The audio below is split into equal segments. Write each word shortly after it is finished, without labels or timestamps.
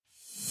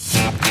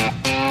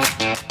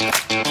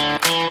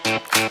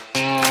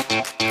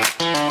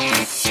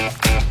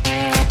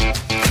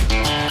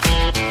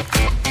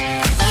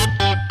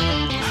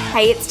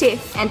Hey, it's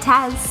Tiff. And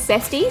Taz.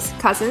 Besties,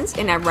 cousins,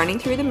 and are running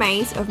through the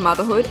maze of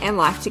motherhood and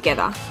life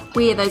together.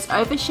 We are those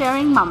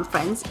oversharing mum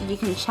friends you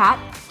can chat,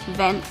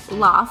 vent,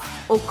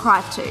 laugh, or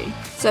cry to.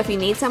 So if you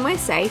need somewhere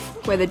safe,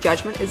 where the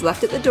judgment is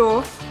left at the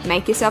door,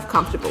 make yourself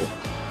comfortable.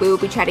 We will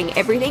be chatting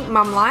everything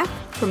mum life,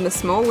 from the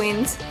small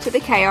wins to the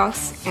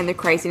chaos and the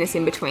craziness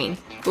in between.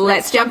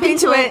 Let's jump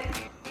into it.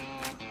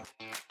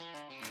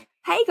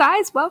 Hey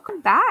guys,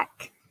 welcome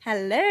back.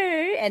 Hello,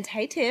 and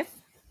hey Tiff.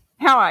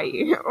 How are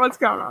you? What's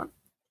going on?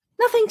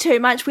 Nothing too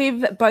much.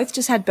 We've both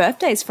just had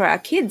birthdays for our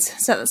kids,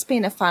 so that's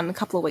been a fun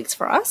couple of weeks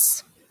for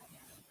us.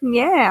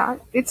 Yeah,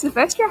 it's the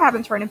first year I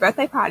haven't thrown a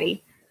birthday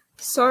party.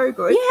 So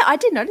good. Yeah, I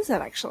did notice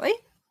that actually.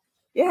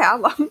 Yeah,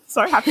 I'm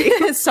so happy.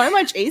 It's so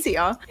much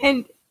easier.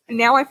 And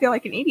now I feel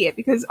like an idiot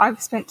because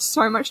I've spent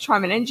so much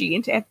time and energy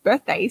into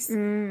birthdays.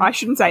 I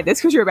shouldn't say this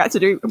because you're about to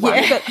do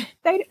one,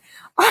 but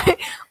I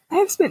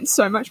have spent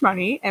so much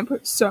money and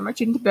put so much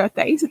into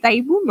birthdays that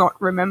they will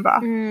not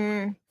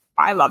remember.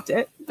 I loved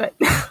it, but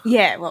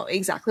yeah, well,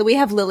 exactly. We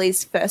have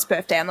Lily's first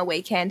birthday on the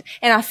weekend,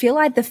 and I feel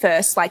like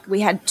we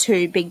had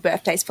two big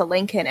birthdays for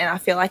Lincoln, and I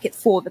feel like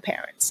it's for the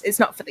parents. It's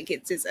not for the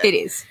kids, is it? It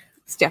is.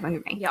 It's definitely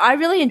for me. Yeah, I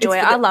really enjoy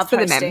it. I love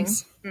hosting.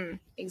 The memes.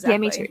 Exactly. Yeah,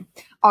 me too.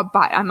 Oh,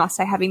 but I must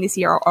say, having this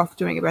year off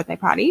doing a birthday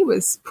party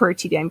was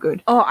pretty damn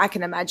good. Oh, I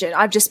can imagine.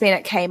 I've just been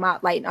at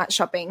Kmart late night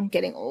shopping,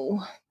 getting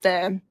all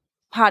the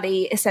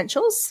party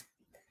essentials.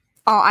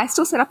 Oh, I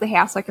still set up the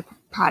house like a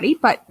party,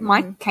 but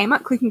my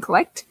Kmart click and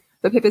collect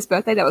for Pippa's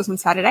birthday, that was on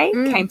Saturday,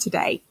 came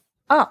today.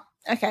 Oh,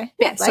 okay.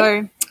 Yeah,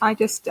 so I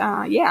just,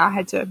 I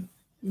had to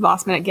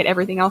last minute get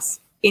everything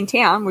else in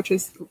town, which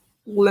was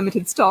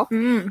limited stock.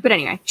 But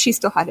anyway, she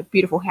still had a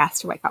beautiful house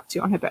to wake up to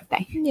on her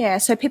birthday. Yeah,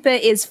 so Pippa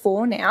is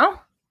 4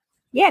 now.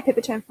 Yeah,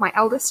 my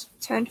eldest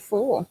turned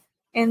 4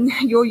 and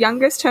your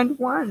youngest turned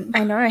 1.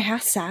 I know, how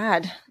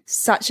sad.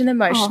 Such an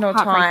emotional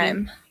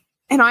time.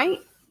 And I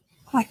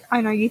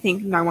know you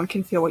think no one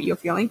can feel what you're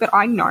feeling, but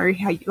I know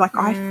how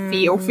I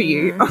feel for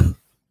you.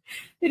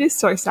 It is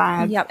so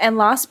sad. Yep, and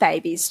last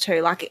babies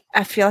too. Like,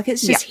 I feel like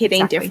it's just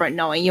hitting different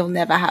knowing you'll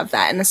never have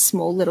that and a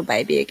small little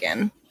baby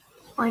again.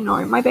 I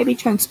know. My baby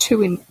turns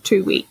 2 in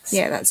 2 weeks.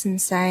 Yeah, that's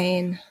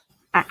insane.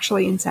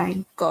 Actually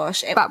insane.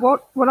 Gosh. But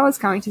what I was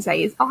going to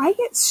say is I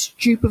get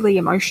stupidly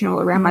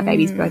emotional around my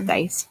baby's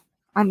birthdays.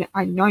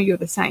 I know you're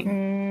the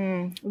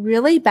same.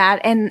 Really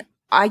bad. And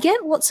I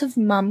get lots of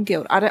mum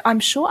guilt. I'm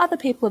sure other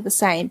people are the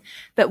same.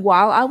 But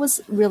while I was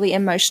really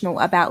emotional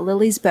about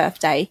Lily's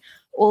birthday,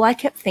 all I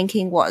kept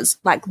thinking was,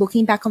 like,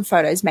 looking back on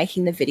photos,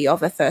 making the video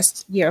of her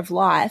first year of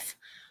life,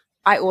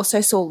 I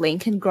also saw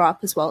Lincoln grow up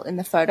as well in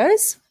the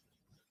photos.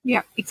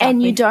 Yeah,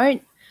 exactly.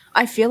 And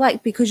I feel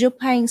like because you're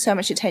paying so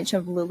much attention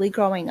of Lily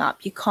growing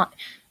up, you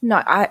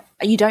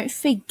don't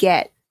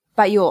forget,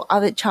 but your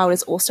other child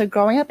is also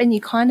growing up and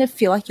you kind of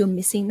feel like you're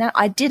missing that.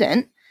 I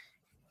didn't,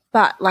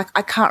 but, like,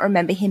 I can't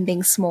remember him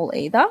being small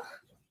either.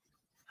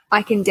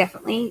 I can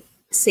definitely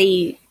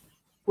see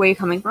where you're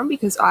coming from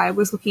because I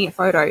was looking at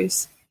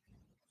photos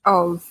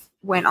of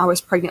when I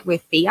was pregnant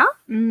with Thea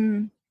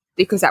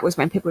because that was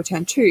when Pippa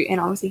turned 2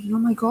 and I was thinking, oh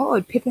my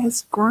God, Pippa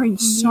has grown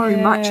so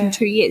much in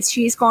 2 years.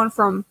 She's gone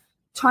from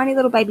tiny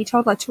little baby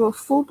toddler to a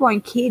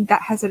full-blown kid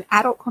that has an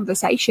adult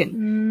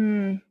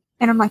conversation.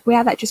 And I'm like,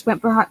 wow, that just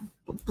went by,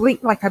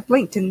 I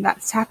blinked and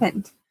that's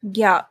happened.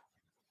 Yeah.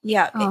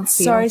 Yeah,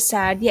 it's so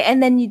sad. Yeah,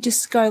 and then you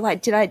just go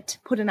like, did I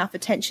put enough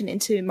attention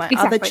into my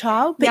other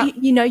child? But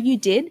you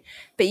did,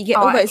 but you get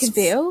all those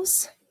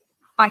feels.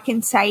 I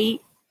can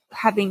say,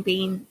 having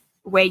been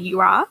where you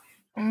are,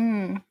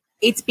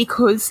 it's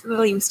because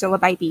Lily was still a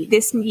baby.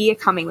 This year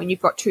coming when you've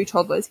got 2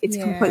 toddlers, it's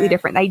completely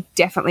different. They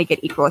definitely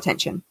get equal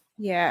attention.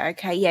 Yeah,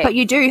 okay, yeah. But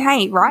you do,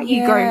 hey, right?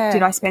 You go,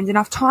 did I spend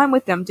enough time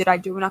with them? Did I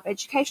do enough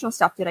educational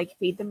stuff? Did I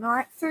feed them the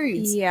right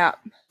foods? Yeah.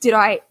 Did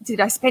I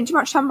spend too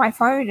much time on my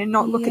phone and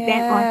not look at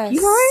them? Like,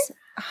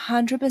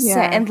 100%.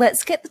 Yeah. And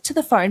let's get to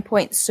the phone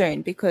point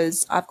soon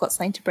because I've got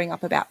something to bring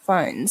up about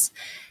phones.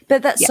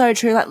 But that's so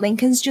true. Like,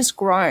 Lincoln's just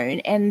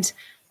grown and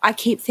I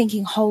keep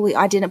thinking, holy,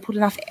 I didn't put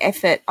enough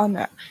effort. Oh,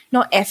 no,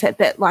 not effort,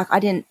 but, like, I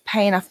didn't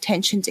pay enough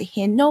attention to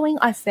him, knowing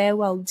I fair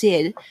well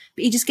did.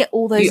 But you just get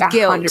all those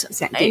guilt.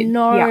 100% did. I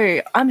know.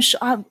 Yeah. I'm sure.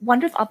 I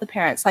wonder if other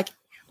parents, like,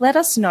 let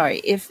us know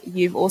if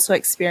you've also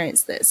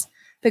experienced this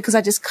because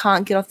I just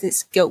can't get off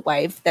this guilt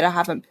wave that I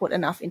haven't put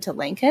enough into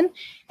Lincoln.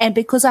 And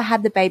because I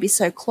had the baby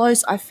so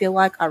close, I feel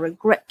like I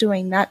regret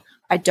doing that.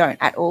 I don't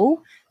at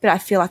all, but I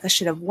feel like I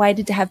should have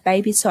waited to have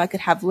babies so I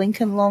could have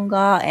Lincoln longer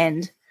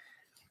and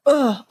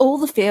all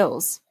the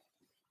feels.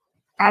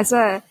 As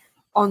a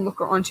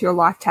onlooker onto your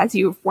life, Taz,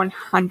 you've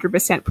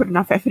 100% put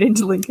enough effort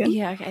into Lincoln.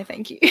 Yeah, okay,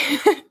 thank you.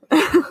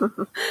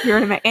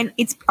 And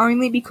it's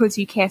only because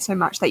you care so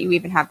much that you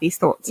even have these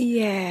thoughts.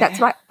 Yeah. That's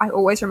why I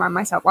always remind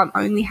myself I'm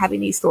only having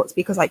these thoughts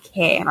because I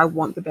care and I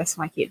want the best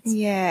for my kids.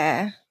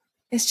 Yeah.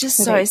 It's just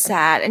so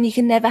sad. And you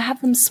can never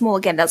have them small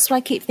again. That's what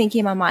I keep thinking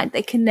in my mind.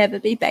 They can never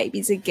be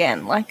babies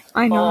again. Like,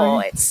 I know.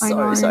 It's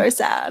so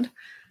sad.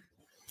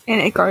 And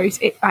it goes,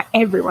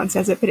 everyone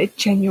says it, but it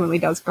genuinely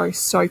does go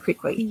so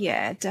quickly.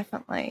 Yeah,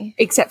 definitely.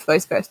 Except for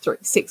those first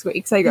 6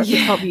 weeks. They go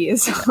for 12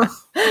 years.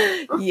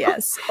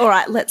 Yes. All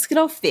right, let's get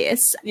off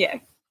this. Yeah.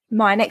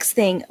 My next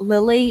thing,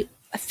 Lily,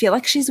 I feel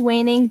like she's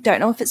weaning. Don't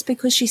know if it's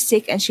because she's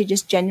sick and she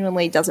just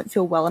genuinely doesn't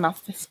feel well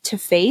enough to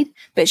feed,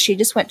 but she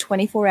just went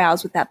 24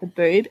 hours without the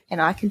boob,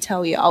 and I can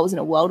tell you I was in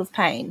a world of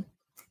pain.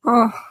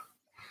 Oh.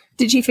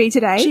 Did she feed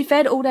today? She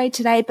fed all day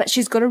today, but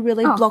she's got a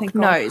really blocked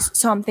nose.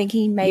 So I'm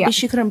thinking maybe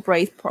she couldn't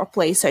breathe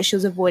properly, so she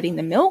was avoiding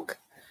the milk.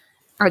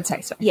 I'd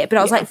say so. Yeah, but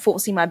I was like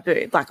forcing my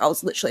boob. Like I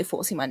was literally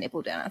forcing my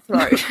nipple down her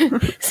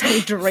throat. So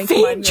drink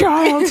my milk.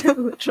 Child.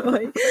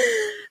 Literally.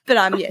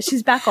 But yeah,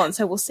 she's back on,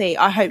 so we'll see.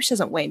 I hope she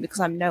doesn't wean because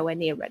I'm nowhere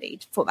near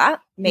ready for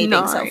that. Me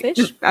being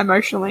selfish.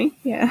 Emotionally,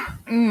 yeah.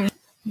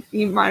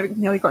 You might have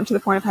nearly gotten to the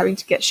point of having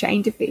to get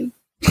Shane to feed.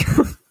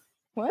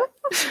 What?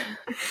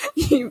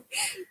 You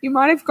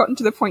might have gotten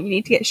to the point you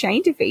need to get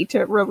Shane to feed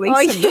to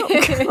release some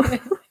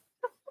milk.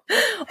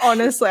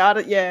 Honestly, I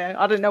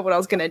don't know what I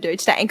was going to do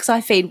today. And because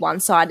I feed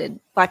one-sided,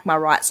 like my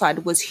right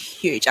side was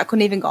huge. I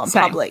couldn't even go in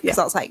public because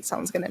I was like,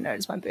 someone's going to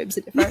notice my boobs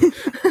are different.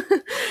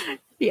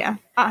 Yeah,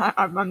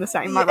 I'm the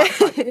same. My right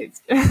side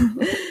is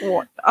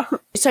what the?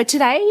 So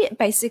today,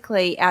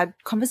 basically, our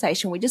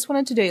conversation, we just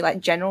wanted to do like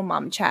general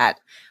mum chat.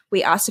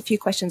 We asked a few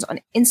questions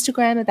on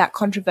Instagram about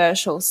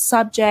controversial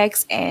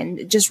subjects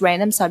and just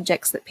random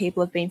subjects that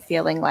people have been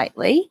feeling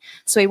lately.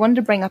 So we wanted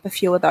to bring up a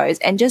few of those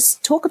and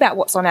just talk about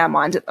what's on our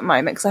mind at the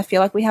moment, because I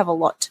feel like we have a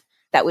lot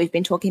that we've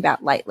been talking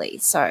about lately.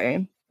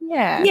 So,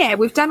 yeah. Yeah,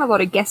 we've done a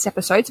lot of guest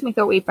episodes and we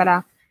thought we'd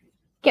better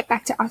get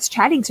back to us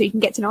chatting so you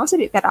can get to know us a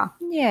bit better.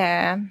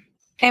 Yeah.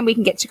 And we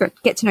can get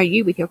to know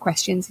you with your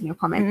questions and your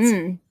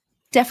comments.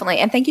 Definitely.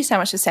 And thank you so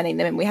much for sending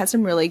them in. We had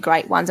some really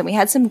great ones and we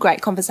had some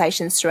great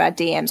conversations through our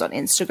DMs on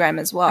Instagram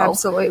as well.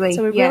 Absolutely.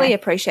 So we really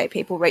appreciate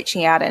people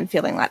reaching out and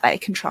feeling like they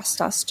can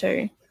trust us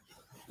too.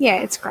 Yeah,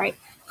 it's great.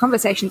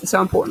 Conversations are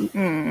so important.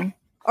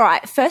 All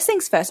right. First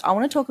things first, I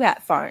want to talk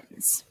about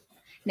phones.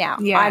 Now,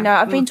 I know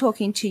I've been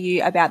talking to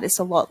you about this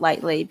a lot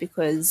lately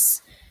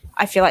because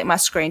I feel like my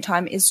screen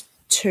time is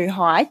too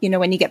high. You know,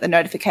 when you get the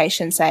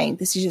notification saying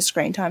this is your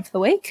screen time for the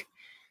week.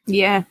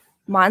 Yeah.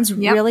 Mine's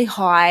really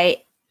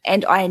high.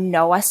 And I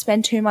know I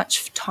spend too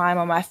much time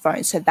on my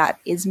phone, so that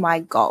is my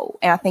goal.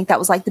 And I think that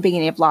was like the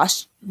beginning of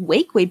last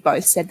week. We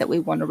both said that we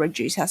want to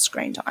reduce our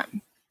screen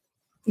time.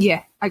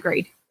 Yeah,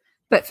 agreed.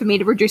 But for me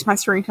to reduce my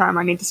screen time,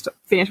 I need to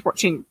finish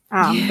watching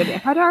the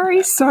Vampire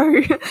Diaries.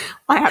 So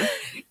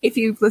if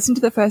you've listened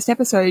to the first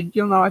episode,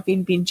 you'll know I've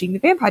been binging the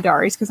Vampire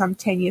Diaries because I'm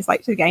 10 years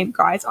late to the game,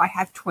 guys. I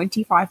have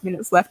 25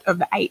 minutes left of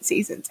the 8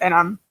 seasons, and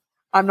I'm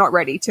not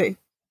ready to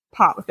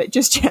part with it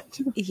just yet.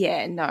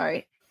 Yeah,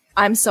 no.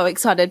 I'm so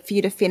excited for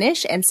you to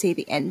finish and see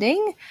the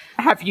ending.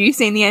 Have you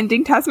seen the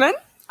ending, Tasman?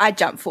 I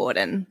jumped forward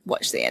and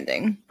watched the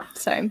ending.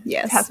 So,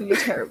 yes. Tasman, you're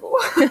terrible.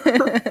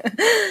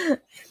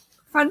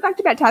 Fun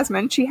fact about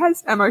Tasman, she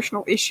has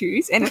emotional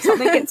issues, and if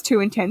something gets too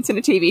intense in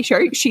a TV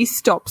show, she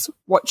stops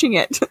watching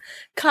it.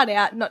 Cut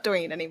out, not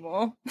doing it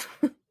anymore.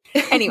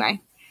 Anyway,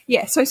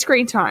 yeah, so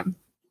screen time.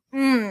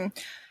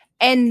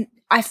 And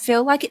I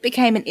feel like it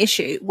became an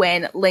issue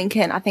when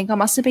Lincoln, I think I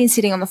must have been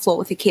sitting on the floor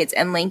with the kids,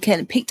 and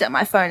Lincoln picked up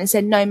my phone and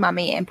said, "No,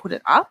 mummy," and put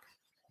it up.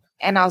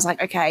 And I was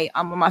like, okay,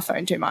 I'm on my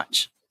phone too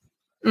much.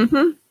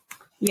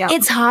 Yeah.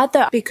 It's hard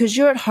though, because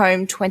you're at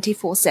home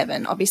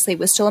 24/7. Obviously,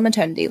 we're still on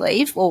maternity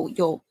leave, or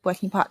you're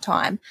working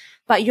part-time,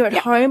 but you're at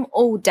home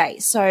all day.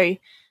 So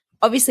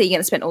obviously you're going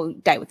to spend all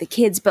day with the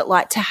kids, but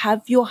like to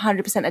have your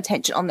 100%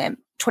 attention on them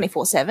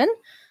 24/7,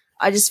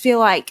 I just feel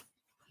like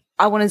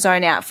I want to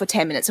zone out for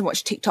 10 minutes and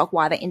watch TikTok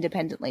while they're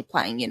independently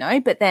playing, you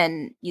know, but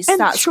then you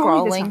start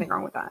scrolling. There's nothing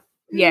wrong with that.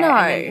 Yeah, no.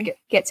 And it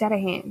gets out of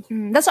hand.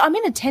 I'm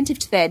inattentive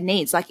to their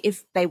needs. Like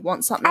if they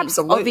want something,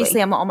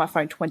 obviously I'm not on my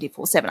phone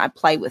 24/7. I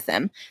play with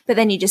them, but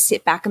then you just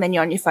sit back and then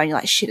you're on your phone. You're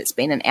like, shit, it's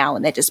been an hour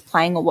and they're just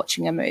playing or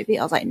watching a movie.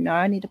 I was like, no,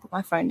 I need to put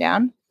my phone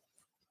down.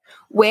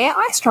 Where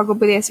I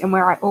struggled with this and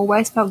where I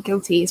always felt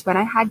guilty is when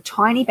I had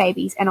tiny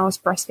babies and I was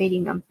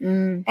breastfeeding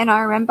them. And I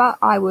remember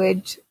I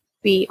would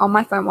be on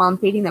my phone while I'm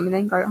feeding them and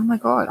then go, oh my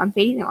God, I'm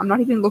feeding them. I'm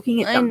not even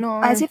looking at them.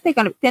 As if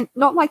they're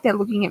not like they're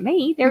looking at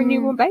me. They're a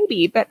newborn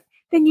baby, but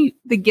then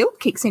the guilt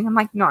kicks in. I'm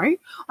like, no,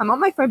 I'm on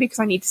my phone because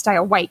I need to stay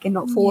awake and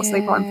not fall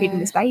asleep while I'm feeding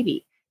this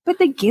baby. But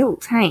the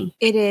guilt, hey.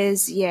 It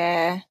is,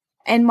 yeah.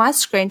 And my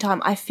screen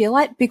time, I feel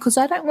like because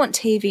I don't want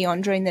TV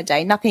on during the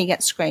day, nothing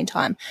against screen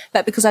time,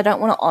 but because I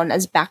don't want it on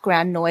as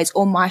background noise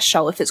or my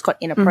show if it's got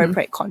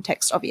inappropriate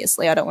context,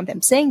 obviously. I don't want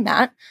them seeing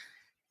that.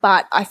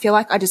 But I feel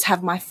like I just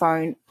have my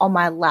phone on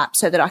my lap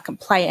so that I can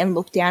play and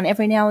look down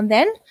every now and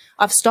then.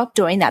 I've stopped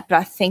doing that, but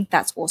I think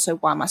that's also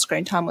why my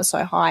screen time was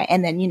so high.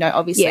 And then, you know,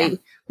 obviously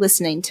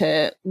listening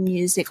to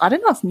music. I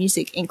don't know if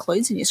music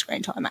includes in your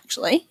screen time,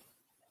 actually.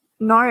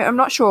 No, I'm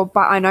not sure,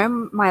 but I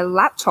know my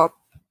laptop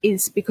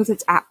is, because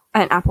it's an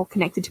Apple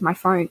connected to my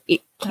phone,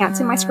 it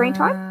counts in my screen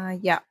time.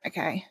 Yeah,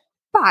 okay.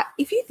 But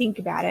if you think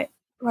about it,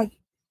 like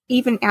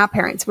even our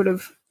parents would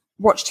have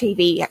watched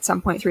TV at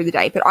some point through the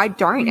day, but I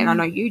don't, and I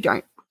know you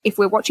don't. If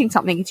we're watching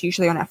something, it's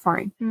usually on our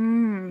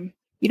phone.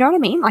 You know what I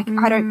mean? Like,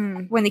 I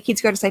don't, when the kids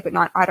go to sleep at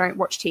night, I don't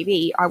watch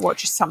TV. I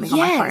watch something on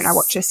my phone. I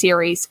watch a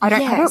series. I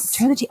don't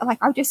turn the TV, like,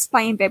 I just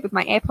lay in bed with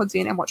my AirPods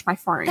in and watch my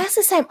phone. That's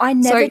the same. I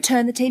never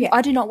turn the TV.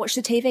 I do not watch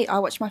the TV. I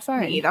watch my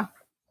phone.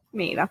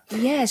 Me either.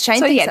 Yeah,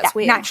 Shane thinks that's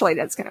weird. Naturally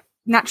that's going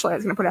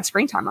to put our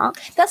screen time up.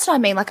 That's what I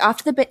mean. Like,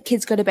 after the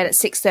kids go to bed at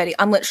 6:30,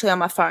 I'm literally on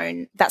my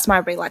phone. That's my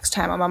relax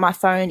time. I'm on my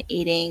phone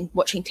eating,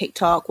 watching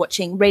TikTok,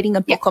 reading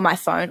a book on my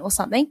phone or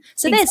something.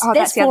 So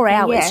there's 4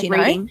 hours, you know?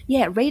 Reading.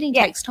 Yeah, reading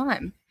takes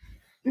time.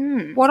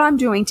 What I'm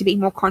doing to be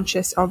more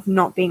conscious of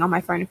not being on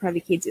my phone in front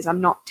of the kids is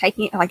I'm not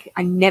taking it, like,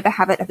 I never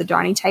have it at the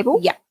dining table.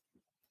 Yeah.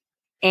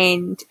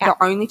 And the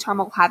only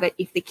time I'll have it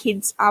if the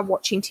kids are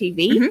watching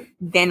TV,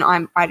 then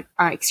I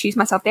excuse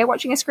myself. They're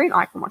watching a screen,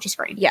 I can watch a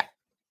screen. Yeah.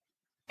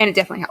 And it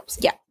definitely helps.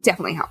 Yeah.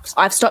 Definitely helps.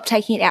 I've stopped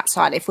taking it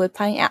outside. If we're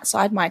playing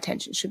outside, my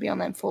attention should be on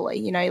them fully,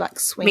 you know, like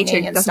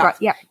swinging and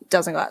stuff. It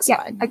doesn't go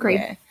outside. Yeah, agreed.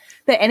 Yeah.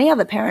 But any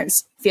other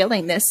parents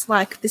feeling this,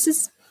 like, this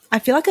is, I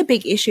feel like, a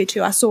big issue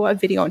too. I saw a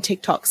video on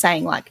TikTok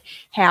saying, like,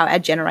 how our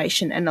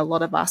generation and a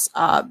lot of us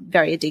are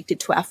very addicted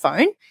to our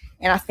phone.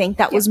 And I think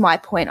that was my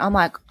point. I'm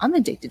like, I'm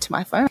addicted to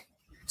my phone.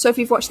 So if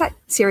you've watched that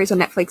series on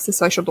Netflix, The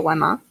Social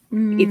Dilemma,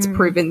 it's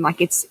proven,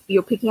 like,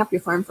 you're picking up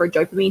your phone for a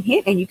dopamine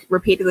hit, and you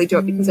repeatedly do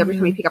it because every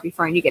time you pick up your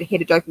phone, you get a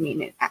hit of dopamine,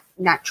 and it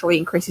naturally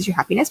increases your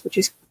happiness, which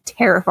is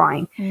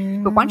terrifying.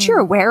 But once you're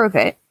aware of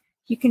it,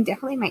 you can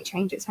definitely make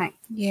changes, hey?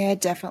 Yeah,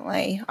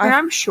 definitely. And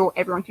I'm sure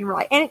everyone can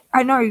relate. And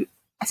I know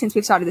since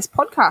we've started this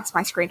podcast,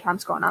 my screen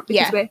time's gone up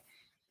because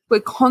we're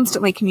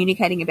constantly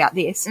communicating about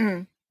this.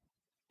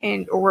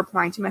 Or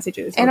replying to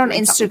messages. And on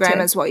Instagram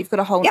as well. You've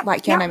got a whole,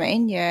 like, you know what I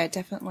mean? Yeah,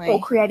 definitely.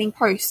 Or creating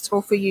posts,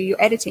 or for you're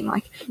editing.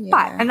 Like,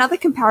 but another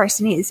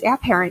comparison is our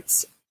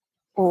parents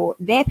or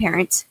their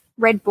parents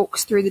read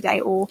books through the day,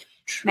 or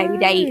have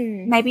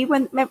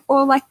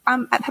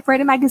read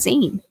a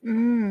magazine.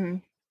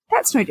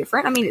 That's no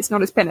different. I mean, it's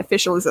not as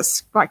beneficial as a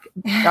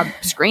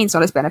screen's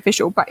not as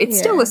beneficial, but it's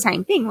still the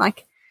same thing.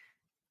 Like,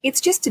 it's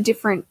just a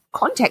different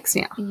context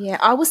now. Yeah,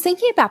 I was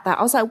thinking about that.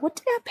 I was like, what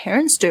did our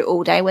parents do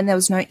all day when there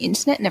was no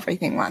internet and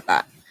everything like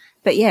that?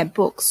 But yeah,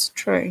 books,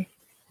 true.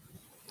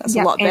 That's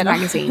a lot better. And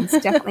magazines,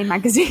 definitely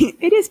magazine.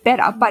 It is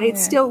better, but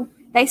it's still,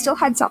 they still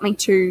had something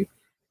to,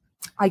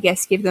 I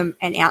guess, give them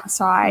an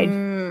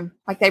outside,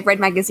 like they've read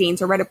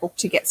magazines or read a book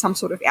to get some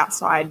sort of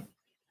outside.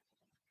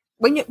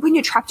 When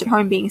you're trapped at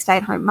home being a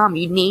stay-at-home mum,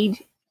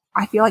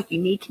 I feel like you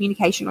need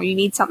communication, or you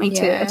need something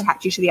to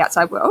attach you to the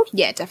outside world.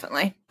 Yeah,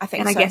 definitely. I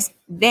think I guess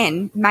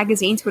then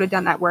magazines would have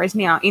done that, whereas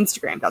now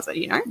Instagram does it,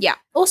 you know? Yeah.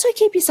 Also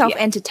keep yourself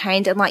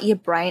entertained and, like, your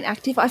brain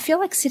active. I feel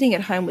like sitting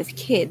at home with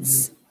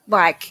kids,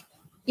 like,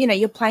 you know,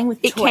 you're playing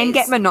with toys. It can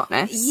get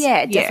monotonous.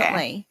 Yeah,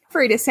 definitely.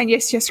 Free to send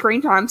us your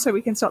screen time so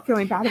we can stop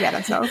feeling bad about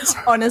ourselves.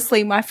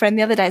 Honestly, my friend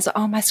the other day was like,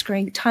 oh, my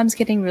screen time's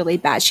getting really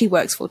bad. She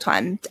works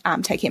full-time,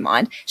 taking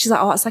mine. She's like,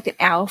 oh, it's like an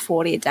hour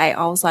 40 a day.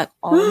 I was like,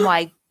 oh,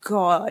 my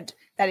God.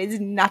 That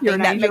is nothing.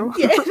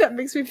 That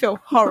makes me feel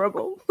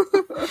horrible.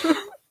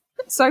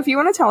 So if you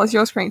want to tell us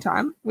your screen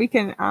time, we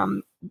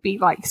can be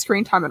like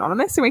Screen Time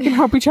Anonymous, and we can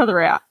help each other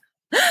out.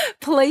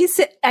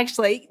 Please,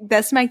 actually,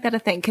 let's make that a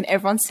thing. Can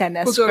everyone send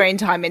their screen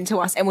time into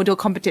us, and we'll do a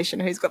competition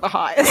who's got the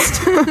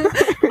highest?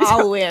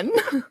 I'll win.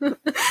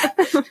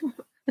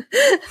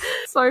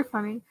 So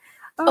funny.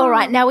 All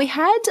right. Now, we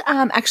had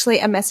actually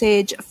a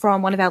message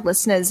from one of our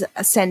listeners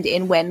send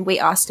in when we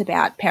asked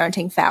about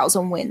parenting fails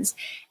and wins.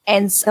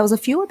 And there was a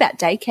few about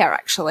daycare,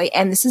 actually.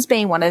 And this has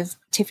been one of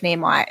Tiffany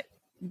and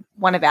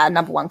one of our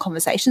number one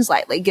conversations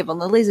lately, given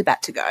Lily's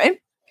about to go.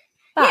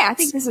 But, I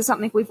think this is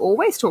something we've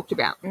always talked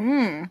about.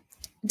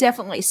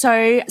 Definitely.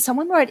 So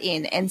someone wrote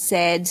in and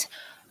said,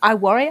 I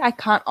worry I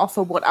can't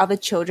offer what other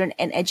children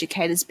and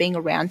educators being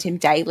around him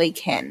daily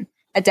can.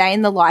 A day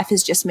in the life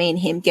is just me and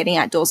him getting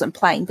outdoors and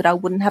playing, but I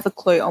wouldn't have a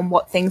clue on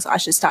what things I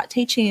should start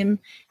teaching him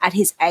at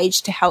his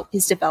age to help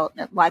his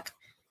development like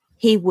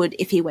he would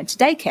if he went to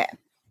daycare.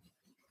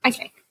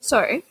 Okay,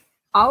 so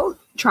I'll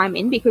chime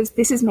in because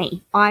this is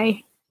me.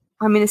 I'm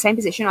in the same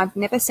position. I've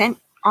never sent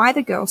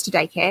either girls to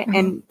daycare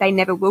and they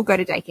never will go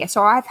to daycare.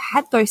 So I've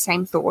had those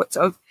same thoughts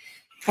of,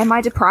 am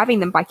I depriving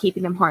them by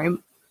keeping them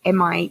home?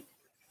 Am I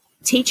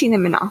teaching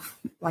them enough?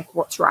 Like,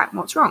 what's right and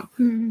what's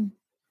wrong?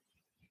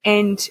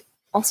 And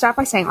I'll start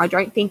by saying I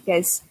don't think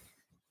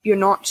you're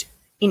not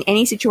in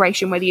any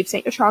situation, whether you've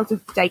sent your child to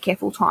daycare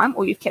full-time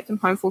or you've kept them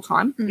home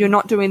full-time, you're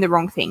not doing the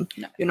wrong thing.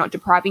 No. You're not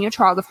depriving your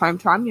child of home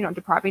time. You're not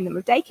depriving them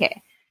of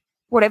daycare.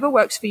 Whatever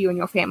works for you and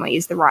your family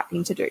is the right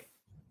thing to do.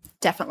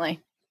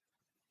 Definitely.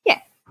 Yeah.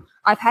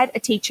 I've had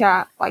a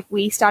teacher, like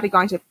we started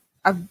going to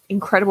an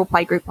incredible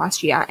play group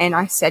last year, and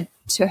I said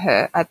to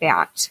her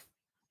about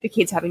the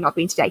kids having not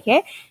been to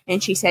daycare,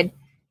 and she said,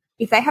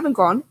 if they haven't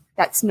gone,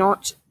 that's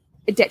not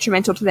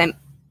detrimental to them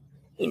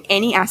in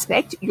any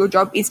aspect. Your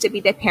job is to be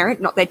their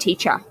parent, not their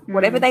teacher.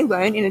 Whatever they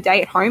learn in a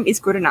day at home is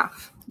good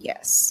enough.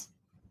 Yes.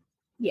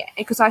 Yeah,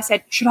 because I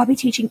said, should I be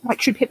teaching,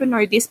 like, should Pippa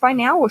know this by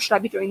now or should I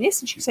be doing this?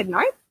 And she said,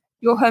 no,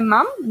 You're her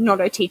mum, not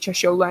her teacher.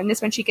 She'll learn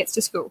this when she gets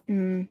to school.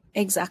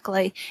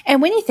 Exactly.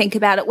 And when you think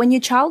about it, when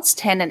your child's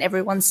 10 and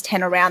everyone's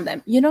 10 around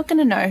them, you're not going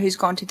to know who's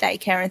gone to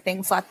daycare and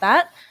things like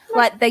that.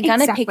 Like, they're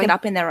going to pick it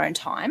up in their own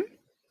time.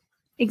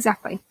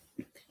 Exactly.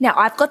 Now,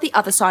 I've got the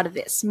other side of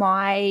this.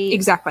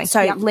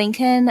 So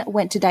Lincoln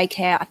went to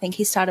daycare. I think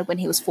he started when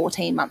he was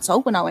 14 months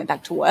old when I went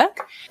back to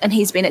work. And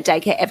he's been at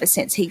daycare ever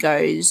since. He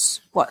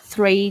goes,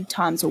 3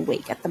 times a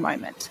week at the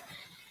moment.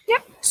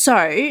 Yep.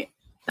 So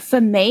for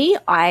me,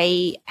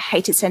 I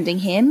hated sending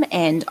him,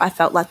 and I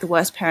felt like the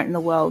worst parent in the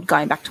world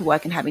going back to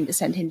work and having to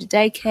send him to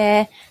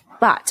daycare.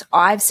 But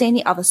I've seen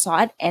the other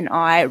side, and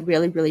I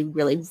really, really,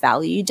 really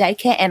value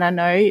daycare. And I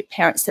know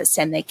parents that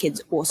send their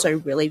kids also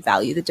really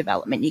value the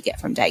development you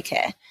get from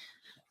daycare.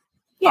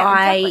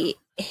 Yeah, exactly.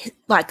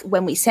 Like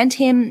when we sent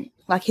him,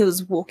 like he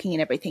was walking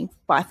and everything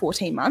by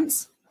 14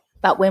 months.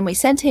 But when we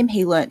sent him,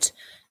 he learnt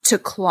to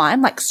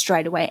climb like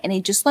straight away, and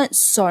he just learnt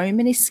so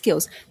many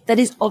skills. That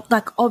is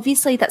like,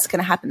 obviously that's going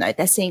to happen though.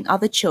 They're seeing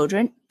other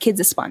children. Kids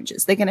are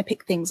sponges. They're going to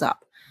pick things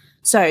up.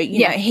 So,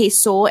 you know, he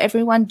saw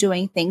everyone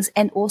doing things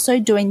and also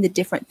doing the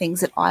different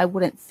things that I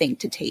wouldn't think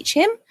to teach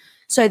him.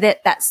 So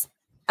that's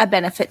a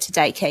benefit to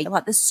daycare.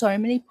 Like, there's so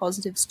many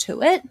positives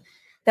to it.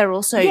 They're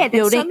also building.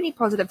 There's so many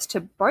positives to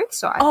both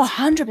sides. Oh,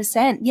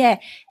 100%. Yeah.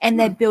 And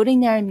they're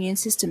building their immune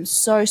system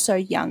so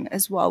young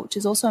as well, which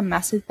is also a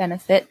massive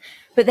benefit.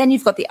 But then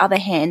you've got the other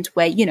hand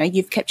where, you know,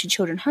 you've kept your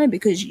children home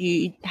because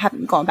you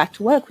haven't gone back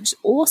to work, which is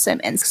awesome.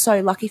 And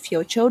so lucky for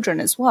your children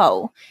as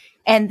well.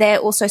 And they're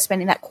also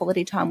spending that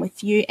quality time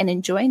with you and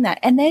enjoying that.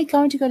 And they're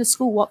going to go to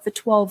school, for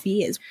 12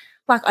 years?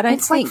 Like, I don't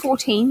it's think. It's like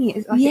 14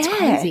 years. Like, it's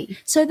crazy.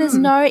 So there's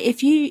no,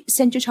 if you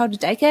send your child to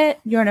daycare,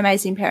 you're an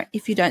amazing parent.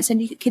 If you don't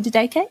send your kid to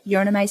daycare,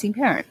 you're an amazing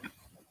parent.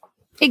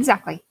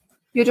 Exactly.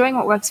 You're doing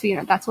what works for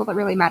you. That's all that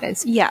really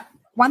matters. Yeah.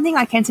 One thing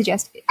I can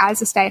suggest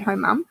as a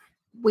stay-at-home mum,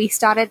 we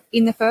started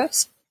in the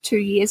first 2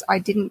 years, I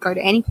didn't go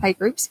to any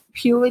playgroups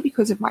purely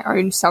because of my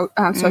own social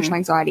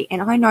anxiety.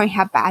 And I know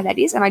how bad that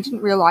is. And I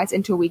didn't realize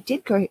until we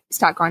did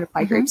start going to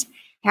playgroups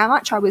how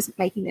much I was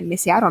making them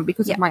miss out on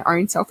because of my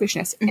own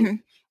selfishness.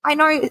 And I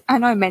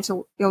know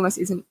mental illness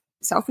isn't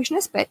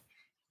selfishness, but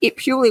it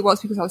purely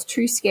was because I was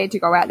too scared to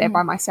go out there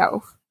by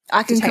myself.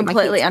 I can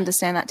completely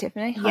understand that,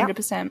 Tiffany.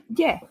 100%.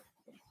 Yeah.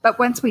 But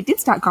once we did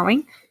start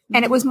going,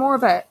 and it was more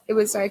of a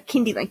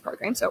kindy length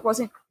program, so it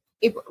was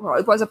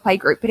a play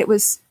group, but it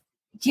was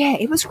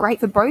great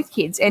for both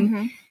kids.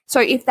 And so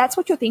if that's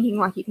what you're thinking,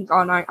 like you think,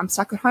 oh no, I'm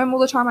stuck at home all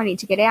the time, I need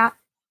to get out,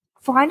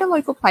 find a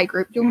local play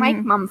group. You'll make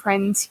mum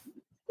friends.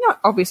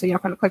 Obviously you're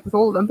not going to click with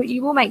all of them, but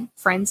you will make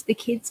friends. The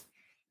kids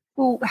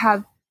will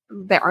have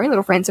their own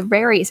little friends of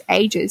various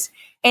ages.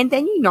 And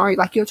then,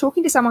 like you're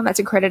talking to someone that's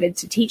accredited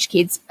to teach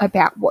kids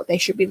about what they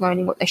should be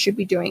learning, what they should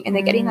be doing, and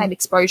they're getting that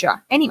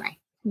exposure anyway.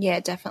 Yeah,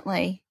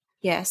 definitely.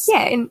 Yes.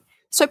 Yeah, and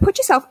so put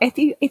yourself,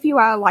 if you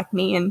are like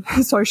me and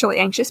socially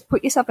anxious,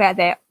 put yourself out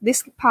there.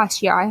 This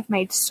past year, I have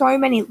made so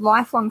many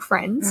lifelong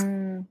friends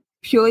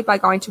purely by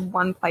going to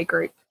one play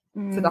group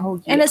for the whole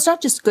year. And it's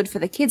not just good for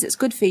the kids; it's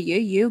good for you.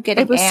 You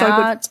getting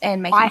out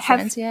and making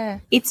friends. Yeah,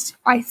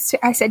 I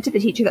said to the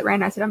teacher that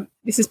ran, I said,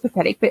 this is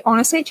pathetic, but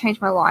honestly, it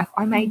changed my life.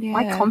 I made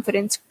my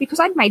confidence because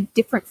I'd made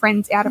different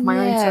friends out of my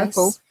own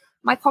circle.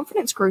 My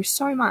confidence grew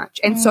so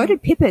much, and so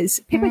did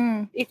Pippa's.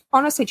 It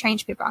honestly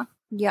changed Pippa.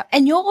 Yeah,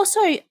 and you're also,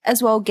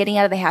 as well, getting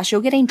out of the house.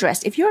 You're getting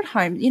dressed. If you're at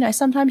home,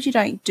 sometimes you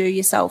don't do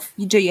you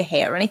do your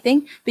hair or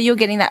anything, but you're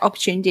getting that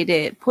opportunity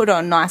to put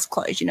on nice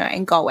clothes,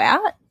 and go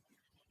out.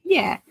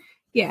 Yeah,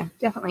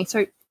 definitely.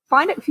 So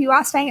find it, if you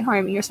are staying at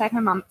home and you're a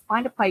stay-at-home mum,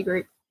 find a play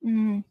group.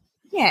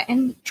 Yeah,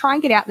 and try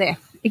and get out there.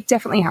 It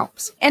definitely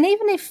helps. And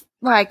even if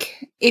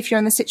you're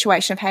in the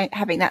situation of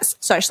having that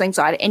social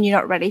anxiety and you're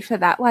not ready for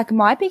that,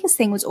 my biggest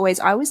thing was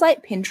I always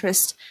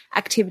Pinterest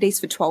activities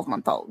for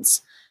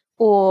 12-month-olds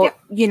or,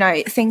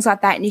 things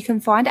like that. And you can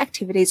find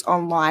activities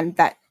online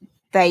that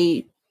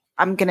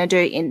I'm going to do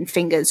in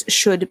fingers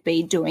should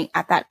be doing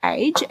at that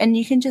age. And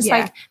you can just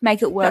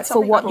make it work for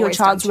what your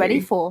child's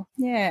ready for.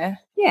 Yeah.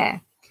 Yeah.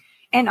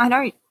 And I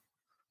know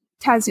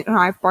Taz and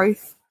I have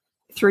both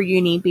through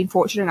uni been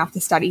fortunate enough to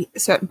study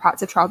certain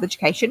parts of child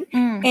education.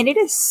 And it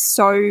is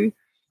so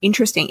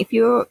interesting. If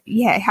you're,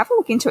 have a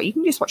look into it. You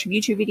can just watch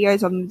YouTube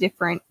videos on the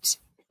different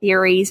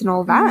theories and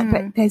all that,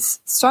 but there's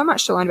so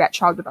much to learn about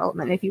child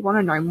development. If you want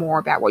to know more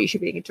about what you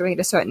should be doing at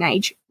a certain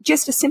age,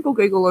 just a simple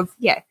Google of,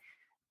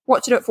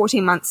 what to do at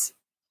 14 months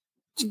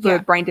for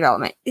brain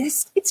development.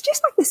 It's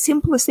just like the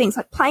simplest things,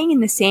 like playing in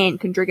the sand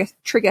can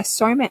trigger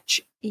so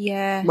much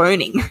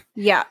learning.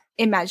 Yeah.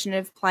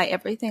 Imaginative play,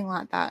 everything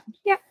like that.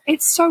 Yeah.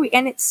 It's so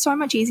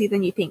much easier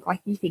than you think. Like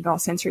you think, oh,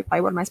 sensory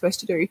play, what am I supposed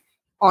to do?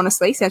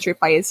 Honestly, sensory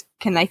play is,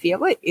 can they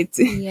feel it? It's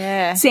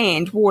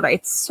sand, water.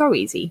 It's so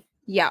easy.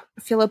 Yeah.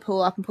 Fill a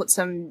pool up and put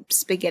some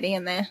spaghetti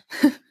in there.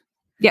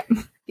 Yeah.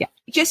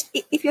 Just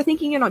if you're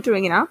thinking you're not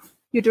doing enough,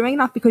 you're doing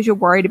enough because you're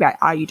worried about,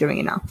 are you doing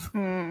enough?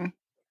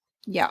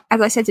 Yeah.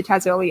 As I said to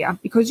Taz earlier,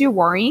 because you're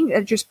worrying,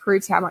 it just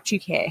proves how much you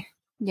care.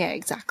 Yeah,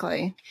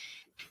 exactly.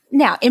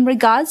 Now, in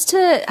regards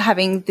to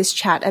having this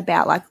chat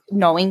about like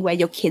knowing where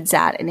your kid's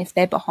at and if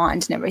they're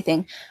behind and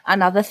everything,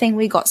 another thing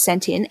we got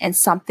sent in and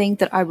something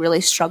that I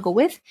really struggle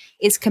with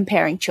is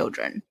comparing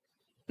children.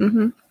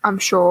 Mm-hmm. I'm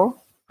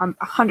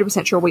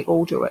 100% sure we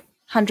all do it.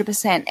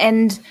 100%.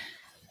 And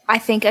I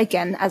think,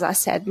 again, as I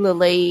said,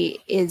 Lily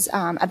is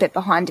a bit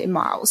behind in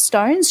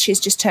milestones.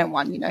 She's just turned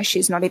 1, you know,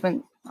 she's not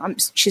even,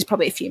 she's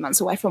probably a few months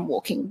away from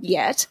walking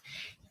yet.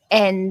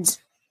 And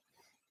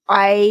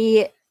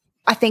I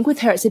think with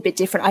her it's a bit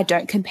different. I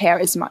don't compare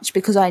as much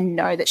because I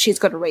know that she's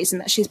got a reason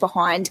that she's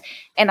behind,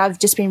 and I've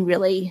just been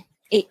really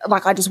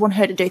like I just want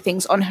her to do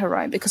things on her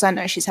own because I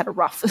know she's had a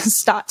rough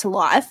start to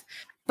life.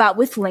 But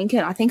with Lincoln,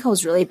 I think I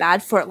was really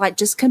bad for it, like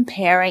just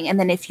comparing, and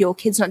then if your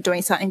kid's not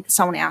doing something that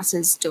someone else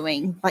is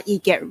doing, like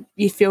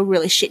you feel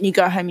really shit and you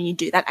go home and you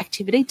do that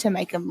activity to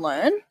make them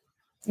learn.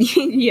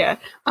 Yeah,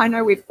 I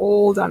know we've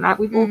all done that.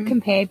 We've all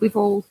compared. We've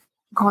all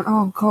gone,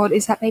 oh God,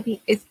 is that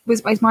baby, is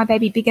my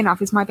baby big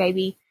enough? Is my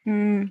baby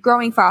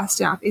growing fast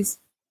enough? Is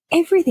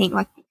everything,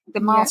 like the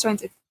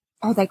milestones,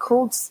 they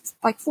crawled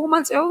like 4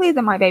 months earlier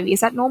than my baby. Is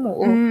that normal?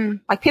 Or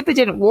like Pippa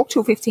didn't walk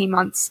till 15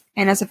 months.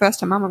 And as a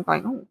first time mum, I'm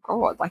going, oh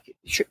God, like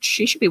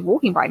she should be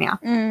walking by now.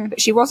 But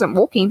she wasn't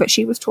walking, but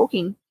she was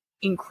talking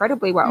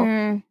incredibly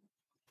well.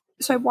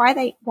 So while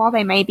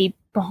they may be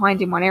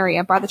behind in one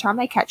area, by the time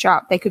they catch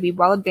up, they could be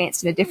well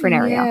advanced in a different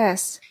area.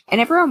 Yes.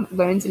 And everyone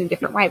learns in a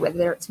different way,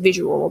 whether it's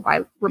visual or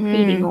by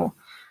repeating or,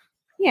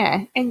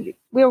 and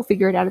we'll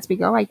figure it out as we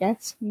go, I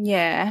guess.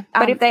 Yeah.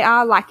 But if they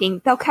are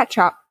lacking, they'll catch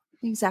up.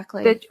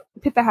 Exactly.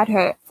 Pippa had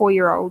her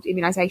 4-year-old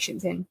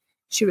immunisations, and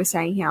she was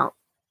saying how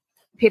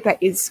Pippa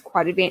is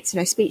quite advanced in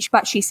her speech,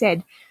 but she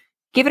said,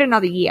 give it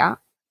another year,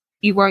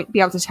 you won't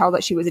be able to tell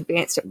that she was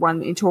advanced at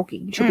 1 in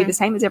talking. She'll be the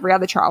same as every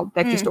other child.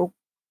 They've just all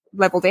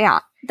leveled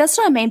out. That's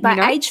what I mean.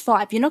 By age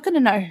 5, you're not going to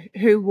know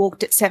who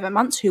walked at 7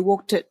 months, who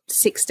walked at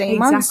 16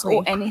 months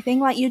or anything.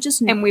 Like you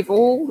just And we've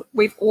all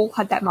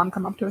had that mum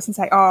come up to us and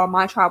say, oh,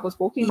 my child was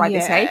walking by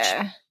this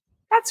age.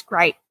 That's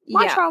great.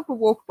 My child will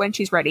walk when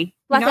she's ready.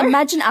 Like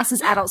imagine us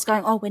as adults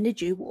going, oh, when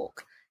did you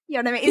walk?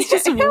 You know what I mean? It's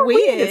just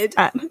weird.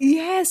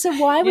 Yeah, so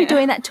why are we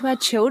doing that to our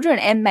children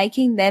and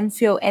making them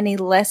feel any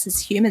less as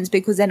humans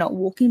because they're not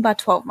walking by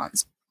 12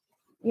 months?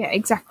 Yeah,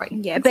 exactly.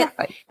 Yeah,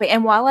 exactly. But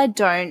and while I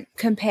don't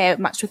compare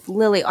much with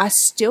Lily, I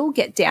still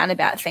get down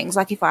about things.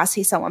 Like if I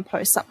see someone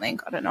post something,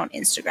 I don't know, on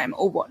Instagram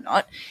or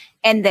whatnot,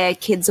 and their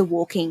kids are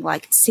walking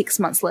like 6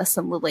 months less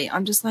than Lily,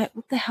 I'm just like,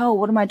 what the hell?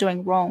 What am I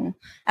doing wrong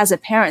as a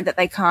parent that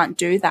they can't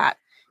do that?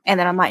 And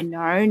then I'm like,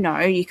 no,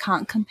 you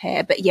can't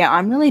compare. But yeah,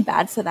 I'm really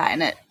bad for that.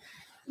 And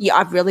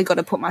I've really got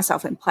to put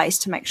myself in place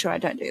to make sure I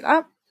don't do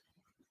that.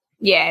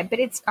 Yeah, but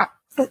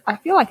I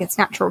feel like it's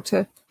natural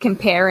to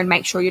compare and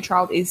make sure your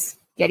child is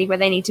getting where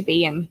they need to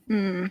be.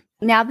 And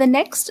Now, the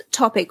next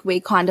topic we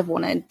kind of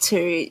wanted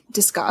to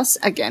discuss,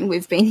 again,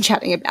 we've been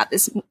chatting about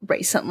this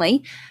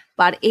recently,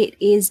 but it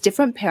is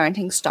different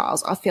parenting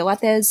styles. I feel like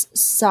there's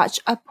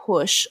such a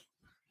push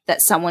that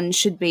someone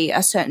should be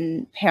a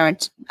certain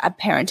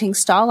parenting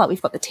style. Like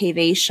we've got the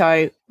TV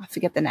show, I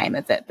forget the name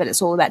of it, but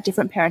it's all about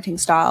different parenting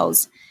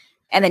styles.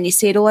 And then you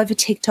see it all over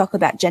TikTok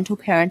about gentle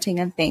parenting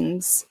and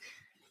things.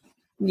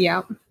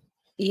 Yeah.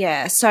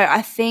 Yeah. So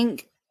I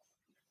think,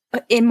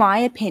 in my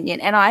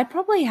opinion, and I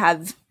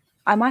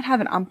might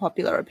have an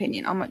unpopular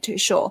opinion, I'm not too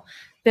sure,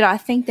 but I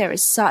think there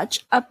is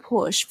such a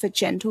push for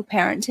gentle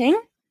parenting.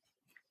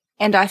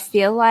 And I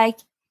feel like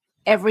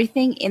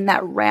everything in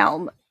that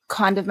realm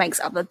kind of makes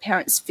other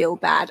parents feel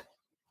bad.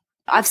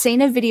 I've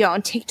seen a video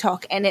on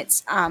TikTok and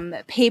it's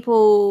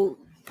people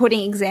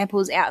putting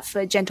examples out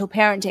for gentle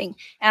parenting.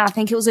 And I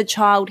think it was a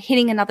child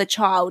hitting another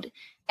child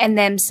and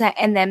them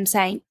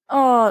saying,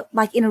 oh,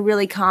 like in a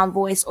really calm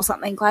voice or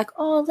something like,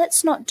 oh,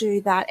 let's not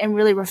do that, and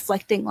really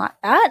reflecting like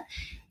that.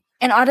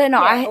 And I don't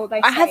know,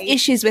 I have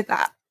issues with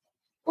that.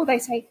 Or they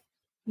say,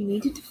 you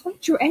need to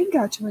deflect your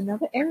anger to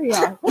another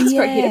area. Let's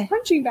go get a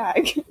punching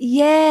bag.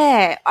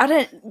 Yeah, I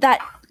don't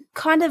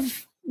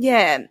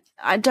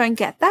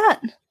get that.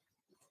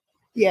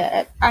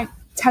 Yeah,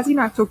 Tazzy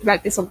and I have talked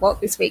about this a lot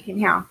this week, and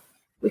how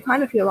we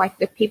kind of feel like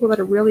the people that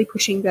are really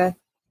pushing the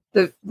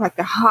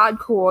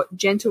hardcore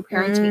gentle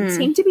parenting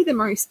seem to be the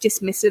most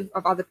dismissive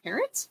of other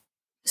parents.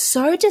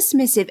 So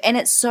dismissive, and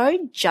it's so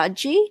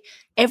judgy.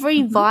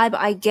 Every vibe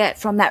I get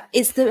from that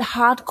is the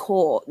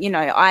hardcore. You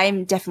know, I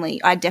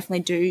definitely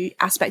do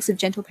aspects of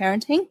gentle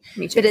parenting,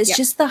 Me too, but it's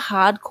just the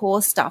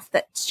hardcore stuff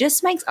that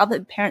just makes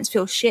other parents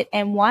feel shit.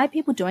 And why are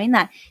people doing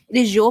that? It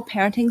is your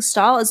parenting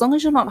style. As long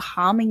as you're not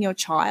harming your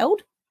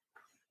child,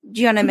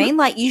 do you know what I mean?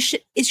 Like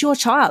it's your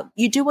child.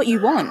 You do what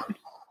you want.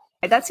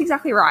 That's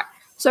exactly right.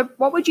 So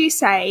what would you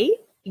say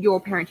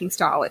your parenting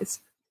style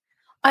is?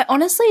 I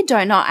honestly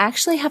don't know. I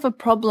actually have a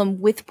problem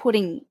with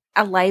putting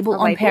a label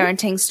on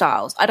parenting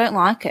styles. I don't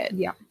like it.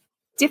 Yeah.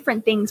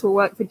 Different things will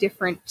work for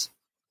different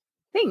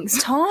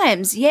things.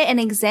 Times, yeah, and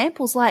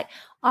examples. Like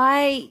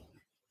I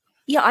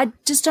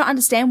just don't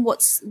understand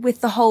what's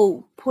with the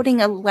whole putting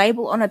a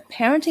label on a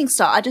parenting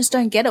style. I just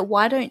don't get it.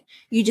 Why don't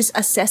you just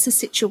assess a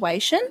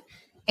situation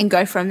and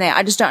go from there?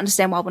 I just don't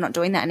understand why we're not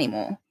doing that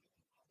anymore.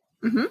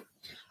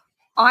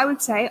 I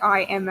would say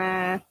I am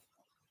a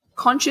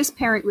conscious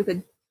parent with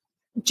a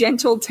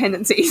gentle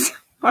tendencies.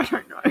 I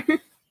don't know.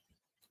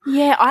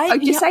 Yeah, I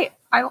would just say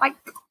I like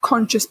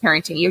conscious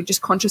parenting. You're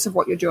just conscious of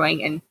what you're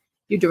doing and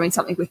you're doing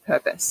something with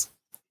purpose.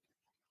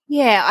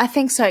 Yeah, I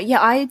think so. Yeah,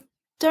 I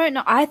don't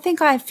know. I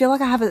think I feel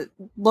like I have a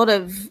lot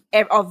of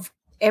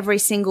every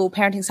single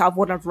parenting style of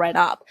what I've read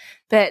up,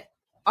 but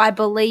I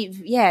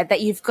believe, yeah,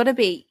 that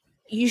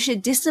you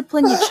should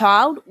discipline your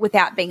child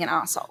without being an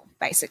arsehole,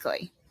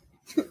 basically.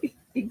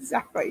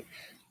 Exactly.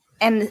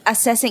 And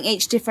assessing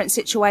each different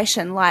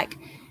situation, like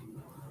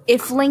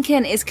if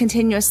Lincoln is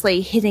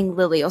continuously hitting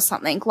Lily or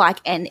something, like,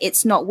 and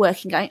it's not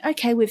working, going,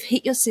 okay, we've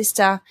hit your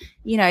sister,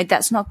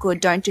 that's not good,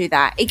 don't do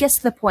that. It gets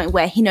to the point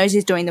where he knows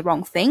he's doing the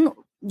wrong thing.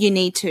 You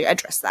need to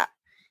address that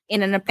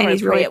in an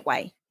appropriate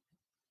way.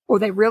 Or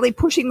they're really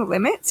pushing the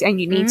limits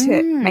and you need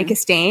to make a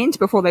stand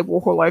before they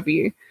walk all over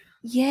you.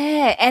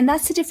 Yeah, and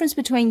that's the difference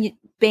between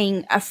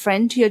being a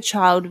friend to your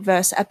child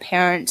versus a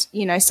parent,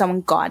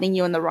 someone guiding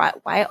you in the right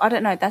way. I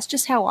don't know. That's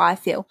just how I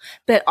feel.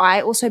 But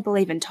I also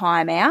believe in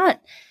time out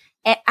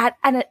at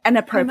an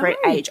appropriate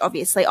age,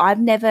 obviously. I've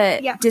never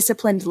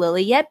disciplined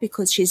Lily yet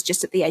because she's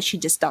just at the age she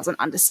just doesn't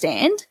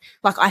understand.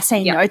 Like, I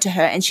say no to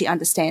her and she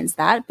understands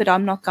that, but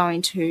I'm not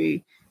going to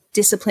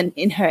discipline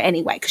in her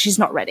anyway because she's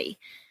not ready.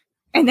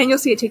 And then you'll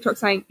see a TikTok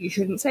saying, you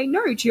shouldn't say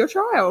no to your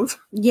child.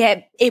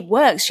 Yeah, it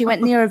works. She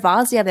went near a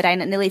vase the other day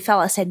and it nearly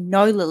fell. I said,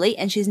 no, Lily,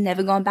 and she's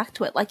never gone back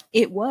to it. Like,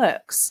 it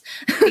works.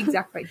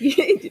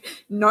 Exactly.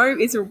 No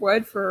is a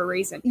word for a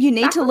reason. You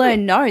need to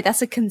learn no.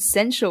 That's a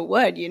consensual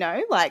word,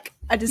 Like,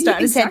 I just don't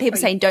understand people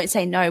saying don't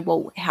say no.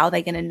 Well, how are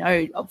they going to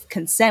know of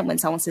consent when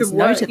someone says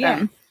no to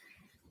them?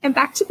 And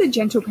back to the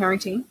gentle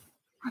parenting,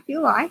 I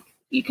feel like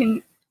you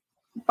can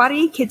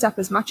buddy kids up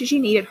as much as you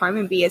need at home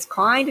and be as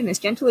kind and as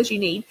gentle as you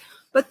need.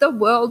 But the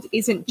world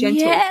isn't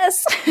gentle.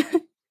 Yes.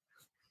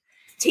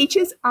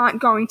 Teachers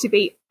aren't going to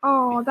be,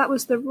 oh, that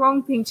was the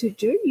wrong thing to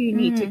do. You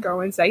need to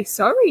go and say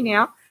sorry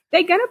now.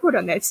 They're going to put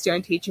on their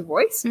stern teacher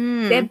voice.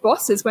 Their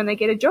bosses, when they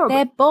get a job,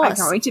 their boss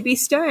are going to be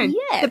stern.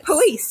 Yes. The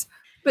police.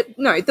 But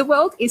no, the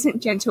world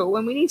isn't gentle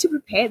and we need to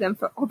prepare them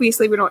for,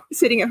 obviously we're not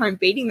sitting at home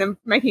beating them,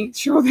 making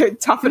sure they're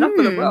tough enough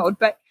for the world,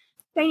 but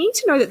they need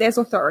to know that there's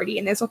authority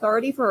and there's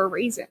authority for a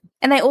reason.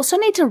 And they also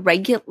need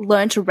to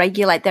learn to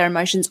regulate their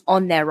emotions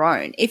on their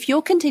own. If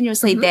you're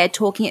continuously there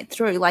talking it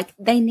through, like,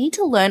 they need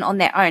to learn on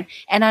their own.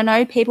 And I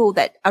know people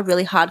that are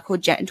really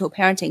hardcore gentle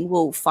parenting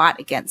will fight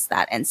against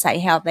that and say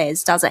how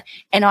theirs does it.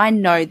 And I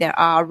know there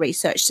are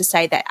research to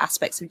say that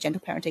aspects of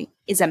gentle parenting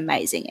is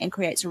amazing and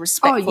creates a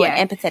respectful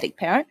and empathetic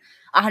parent.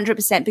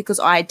 100%, because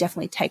I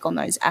definitely take on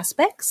those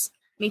aspects.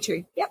 Me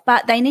too. Yep.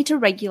 But they need to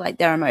regulate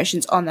their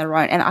emotions on their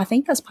own. And I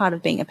think that's part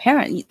of being a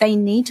parent. They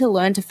need to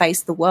learn to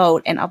face the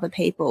world and other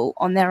people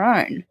on their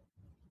own.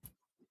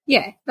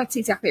 Yeah, that's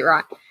exactly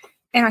right.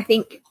 And I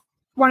think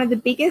one of the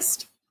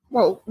biggest,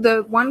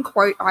 the one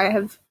quote I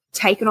have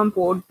taken on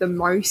board the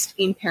most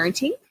in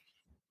parenting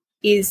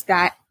is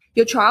that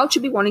your child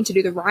should be wanting to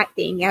do the right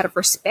thing out of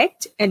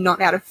respect and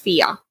not out of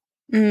fear.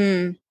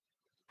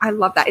 I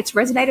love that. It's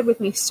resonated with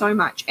me so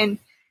much. And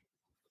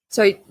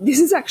so this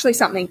is actually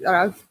something that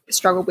I've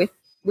struggled with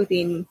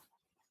within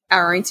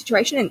our own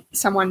situation, and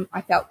someone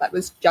I felt that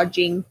was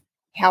judging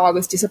how I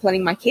was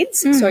disciplining my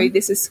kids. So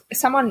this is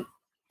someone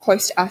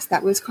close to us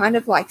that was kind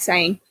of like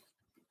saying,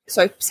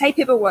 so say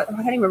Pippa, I don't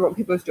even remember what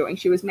Pippa was doing.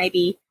 She was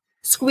maybe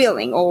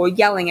squealing or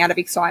yelling out of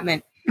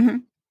excitement.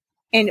 And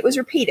it was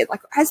repeated.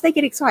 Like, as they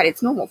get excited,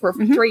 it's normal for a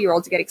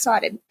 3-year-old to get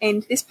excited.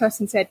 And this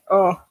person said,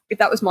 oh, if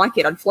that was my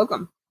kid, I'd flog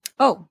them.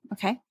 Oh,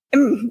 okay.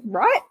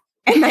 Right?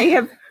 And they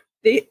have...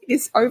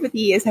 This over the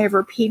years, they have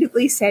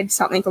repeatedly said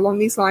something along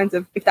these lines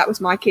of, if that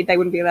was my kid, they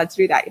wouldn't be allowed to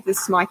do that. If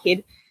this is my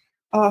kid,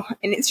 and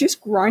it's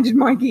just grinded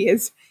my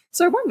gears.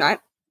 So one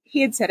night,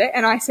 he had said it,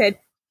 and I said,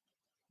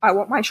 I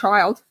want my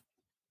child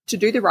to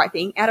do the right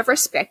thing out of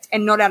respect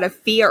and not out of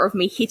fear of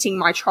me hitting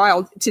my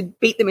child to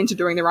beat them into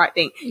doing the right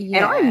thing. Yeah.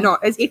 And I'm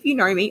not, as if you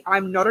know me,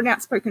 I'm not an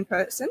outspoken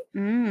person.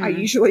 I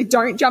usually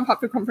don't jump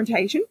up for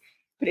confrontation,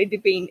 but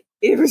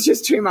it was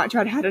just too much.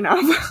 I'd had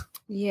enough.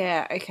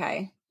 Yeah,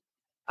 okay.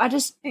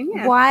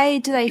 Why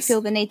do they feel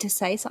the need to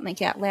say something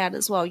out loud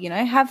as well?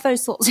 Have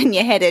those thoughts in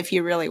your head if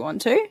you really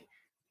want to.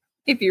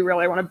 If you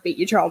really want to beat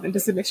your child into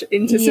submission.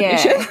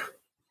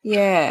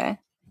 Yeah.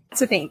 That's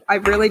the thing. I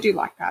really do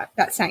like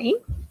that saying.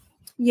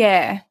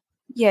 Yeah.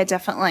 Yeah,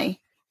 definitely.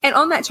 And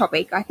on that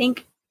topic, I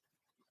think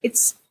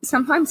it's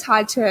sometimes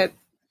hard to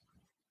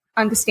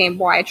understand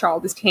why a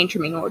child is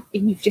tantruming or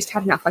you've just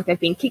had enough. Like, they've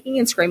been kicking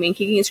and screaming.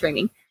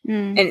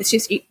 And it's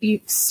just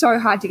it's so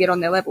hard to get on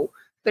their level.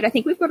 But I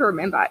think we've got to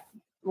remember,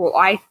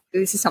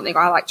 this is something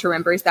I like to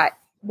remember, is that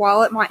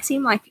while it might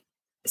seem like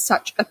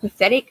such a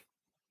pathetic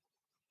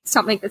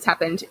something that's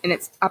happened and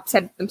it's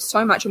upset them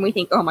so much and we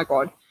think, oh my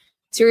God,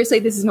 seriously,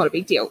 this is not a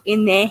big deal.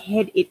 In their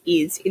head, it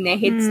is. In their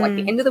head, it's like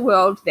the end of the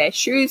world. Their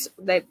shoes,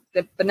 the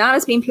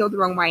banana's being peeled the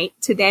wrong way.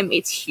 To them,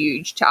 it's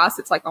huge. To us,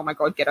 it's like, oh my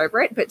God, get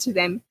over it. But to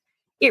them,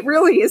 It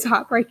really is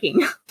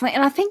heartbreaking.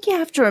 And I think you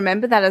have to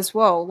remember that as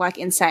well. Like,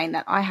 in saying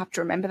that, I have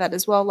to remember that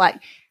as well. Like,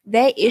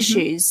 their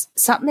issues,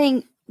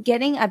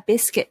 getting a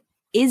biscuit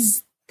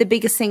is the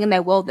biggest thing in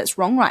their world that's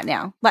wrong right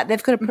now. Like,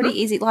 they've got a pretty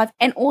easy life.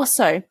 And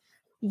also,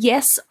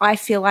 yes, I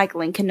feel like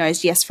Lincoln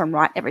knows yes from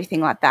right, everything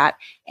like that.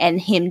 And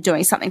him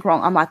doing something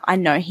wrong, I'm like, I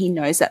know he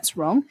knows that's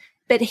wrong.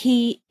 But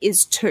he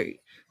is too.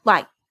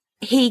 Like,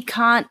 he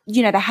can't,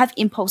 you know, they have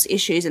impulse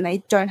issues and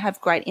they don't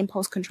have great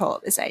impulse control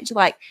at this age.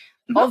 Like,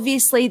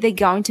 obviously they're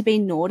going to be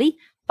naughty,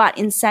 but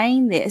in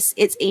saying this,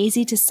 it's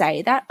easy to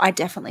say that. I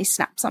definitely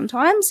snap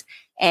sometimes.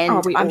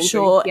 And I'm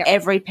sure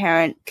every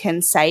parent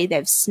can say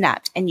they've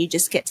snapped, and you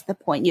just get to the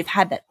point you've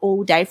had that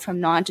all day from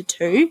 9 to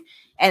 2,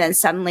 and then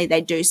suddenly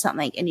they do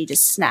something and you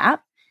just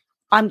snap.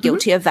 I'm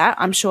guilty of that.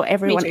 I'm sure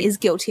everyone is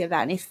guilty of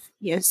that. And if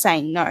you're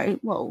saying no,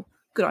 well,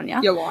 good on you.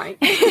 You're lying.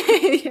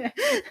 Yeah.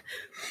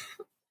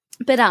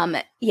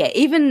 But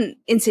even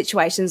in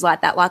situations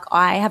like that, like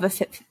I have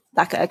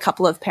a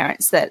couple of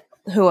parents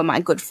who are my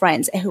good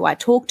friends who I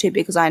talk to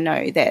because I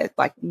know they're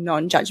like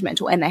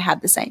non-judgmental and they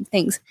have the same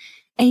things.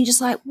 And you're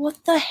just like,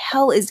 what the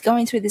hell is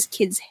going through this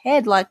kid's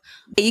head? Like,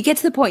 you get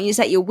to the point you're just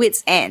at your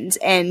wit's end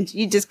and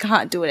you just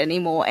can't do it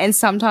anymore. And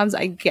sometimes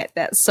I get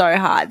that so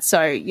hard.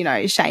 So, you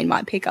know, Shane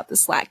might pick up the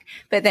slack.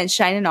 But then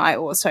Shane and I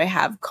also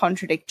have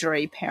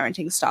contradictory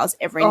parenting styles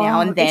every now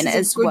and then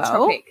as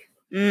well.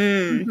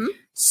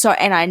 So,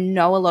 and I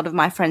know a lot of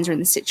my friends are in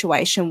the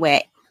situation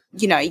where,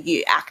 you know,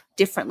 you act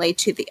differently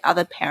to the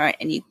other parent,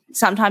 and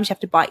sometimes you have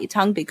to bite your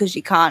tongue because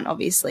you can't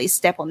obviously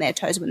step on their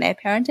toes when they're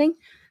parenting.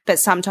 But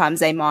sometimes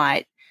they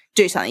might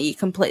do something you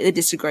completely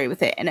disagree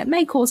with it, and it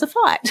may cause a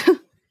fight.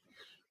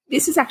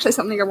 This is actually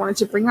something I wanted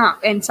to bring up,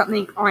 and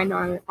something I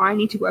know I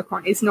need to work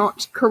on is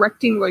not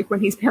correcting Luke when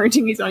he's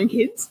parenting his own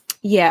kids.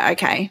 Yeah,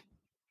 okay.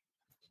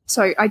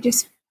 So I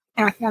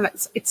found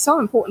it's so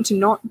important to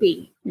not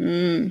be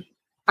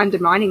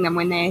undermining them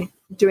when they're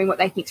doing what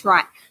they think's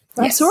right.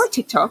 But yes. I saw a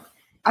TikTok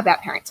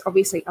about parents.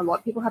 Obviously, a lot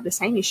of people have the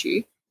same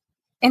issue.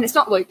 And it's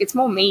not Luke, it's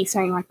more me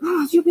saying like,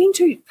 oh, you're being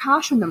too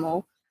harsh on them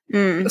all.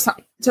 Or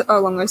something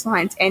along those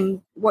lines.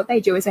 And what they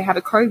do is they have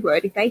a code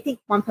word. If they think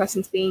one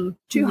person's being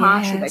too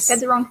harsh or they've said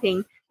the wrong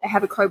thing, they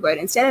have a code word.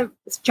 Instead of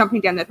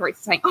jumping down their throats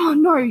and saying, oh,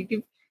 no,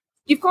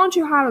 you've gone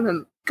too hard on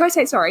them, go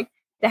say sorry.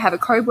 They have a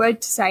code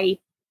word to say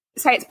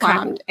it's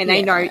pineapple. And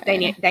they know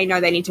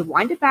they need to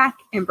wind it back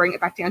and bring it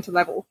back down to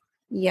level.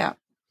 Yeah.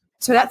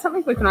 So that's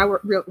something Luke and I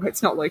were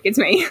it's not Luke, it's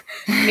me.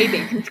 Me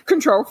being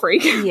control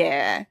freak.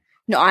 Yeah.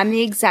 No, I'm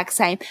the exact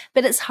same.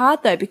 But it's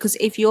hard, though, because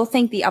if you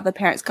think the other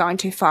parent's going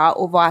too far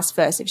or vice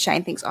versa, if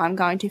Shane thinks I'm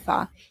going too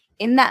far,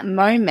 in that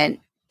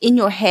moment, in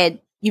your head,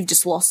 you've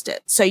just lost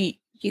it. So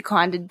you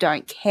kind of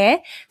don't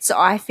care. So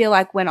I feel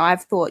like when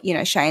I've thought, you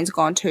know, Shane's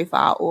gone too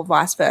far or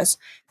vice versa,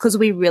 because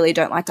we really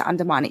don't like to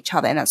undermine each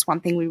other, and that's one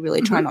thing we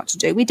really try not to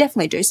do. We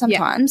definitely do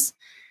sometimes. Yeah.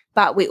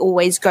 But we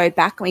always go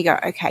back and we go,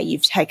 okay,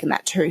 you've taken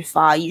that too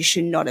far. You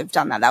should not have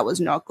done that. That was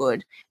not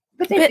good.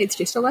 But then it's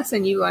just a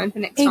lesson you learn for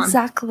next time.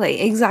 Exactly.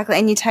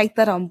 And you take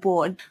that on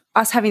board.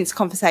 Us having this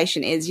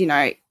conversation is, you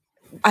know,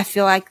 I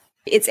feel like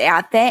it's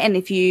out there, and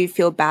if you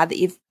feel bad that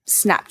you've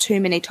snapped too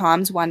many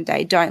times one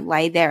day, don't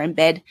lay there in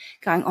bed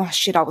going, oh,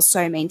 shit, I was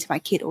so mean to my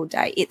kid all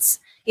day.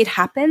 It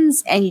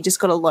happens, and you just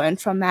got to learn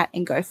from that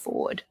and go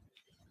forward.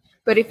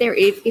 But if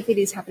it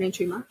is happening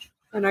too much,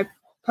 I know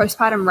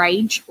postpartum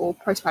rage or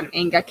postpartum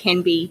anger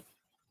can be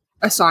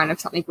a sign of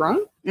something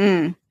wrong.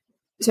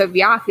 So if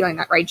you are feeling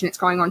that rage and it's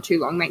going on too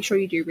long, make sure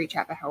you do reach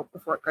out for help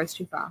before it goes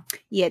too far.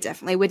 Yeah,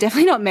 definitely. We're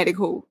definitely not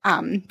medical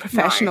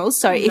professionals.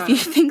 So if you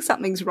think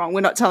something's wrong,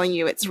 we're not telling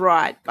you it's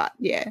right. But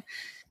yeah.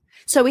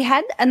 So we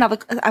had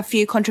a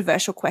few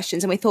controversial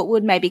questions, and we thought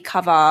we'd maybe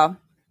cover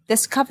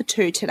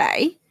 2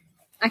 today.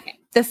 Okay.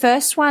 The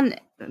first one,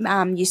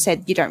 you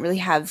said you don't really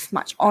have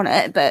much on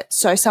it, but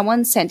so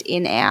someone sent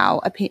in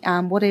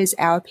what is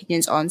our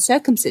opinions on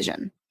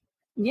circumcision?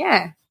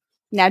 Yeah.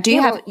 Now,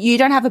 you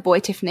don't have a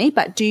boy, Tiffany,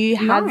 but do you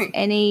have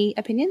any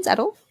opinions at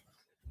all?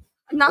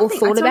 Nothing. Or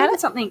thought about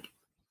it? Something.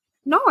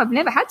 No, I've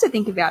never had to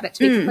think about it,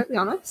 to be completely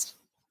honest.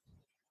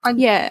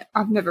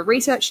 I've never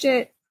researched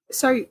it.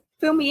 So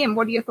fill me in.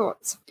 What are your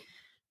thoughts?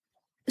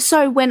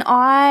 So when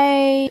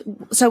I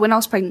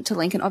was pregnant to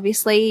Lincoln,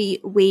 obviously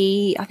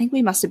I think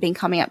we must have been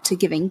coming up to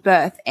giving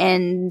birth,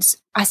 and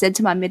I said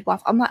to my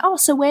midwife, I'm like, oh,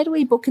 so where do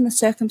we book in the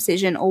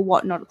circumcision or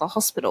whatnot at the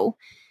hospital?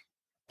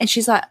 And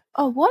she's like,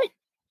 oh, what?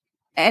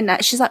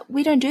 And she's like,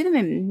 we don't do them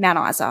in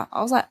Mount Isa.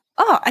 I was like,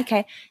 oh,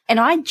 okay. And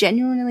I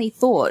genuinely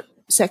thought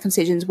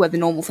circumcisions were the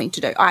normal thing to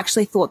do. I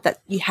actually thought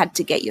that you had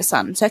to get your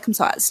son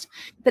circumcised.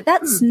 But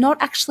that's not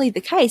actually the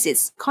case.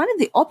 It's kind of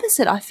the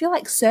opposite. I feel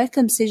like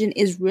circumcision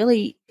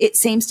it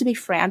seems to be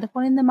frowned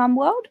upon in the mum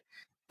world.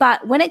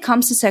 But when it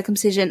comes to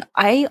circumcision,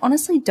 I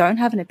honestly don't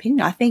have an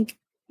opinion. I think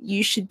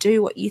you should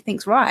do what you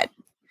think's right.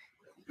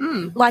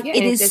 Like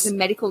if there's a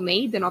medical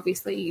need, then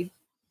obviously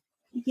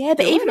yeah,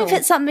 but even if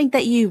it's something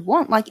that you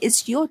want, like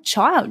it's your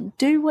child,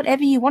 do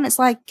whatever you want. It's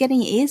like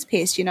getting your ears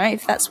pierced, you know,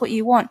 if that's what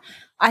you want.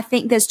 I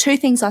think there's two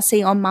things I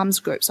see on mums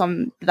groups,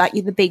 on like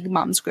the big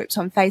mums groups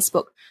on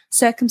Facebook: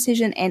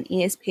 circumcision and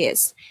ears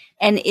pierced.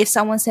 And if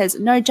someone says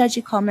no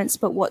judgy comments,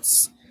 but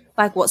what's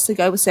the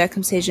go with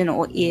circumcision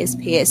or ears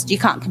pierced? You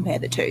can't compare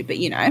the two, but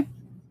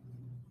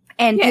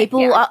And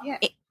people are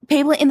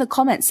in the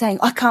comments saying,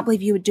 "I can't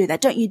believe you would do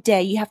that. Don't you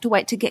dare! You have to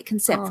wait to get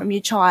consent from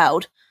your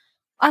child."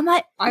 I'm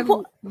like,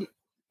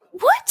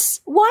 what?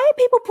 Why are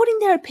people putting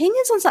their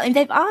opinions on something?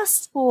 They've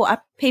asked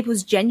for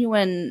people's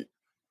genuine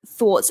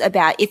thoughts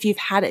about if you've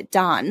had it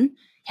done,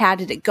 how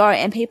did it go?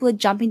 And people are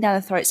jumping down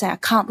the throat saying, "I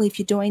can't believe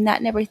you're doing that,"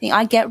 and everything.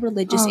 I get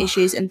religious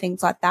issues and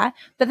things like that,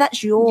 but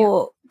that's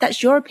your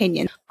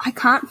opinion. I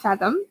can't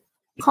fathom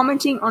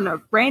commenting on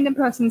a random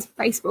person's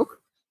Facebook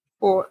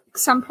or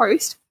some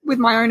post with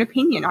my own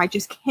opinion. I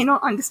just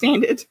cannot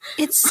understand it.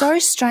 It's so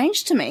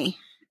strange to me.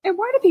 And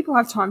why do people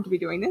have time to be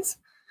doing this?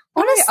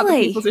 Honestly. Why are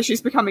other people's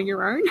issues becoming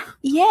your own?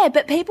 Yeah,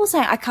 but people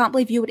saying, "I can't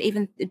believe you would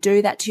even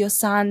do that to your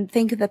son.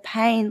 Think of the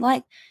pain."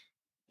 Like,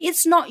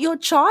 it's not your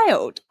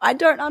child. I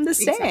don't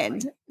understand.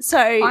 Exactly. So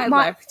I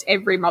left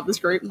every mother's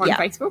group on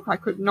Facebook. I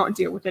could not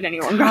deal with it any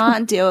longer.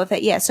 Can't deal with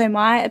it. Yeah. So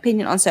my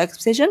opinion on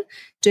circumcision: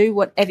 do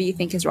whatever you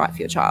think is right for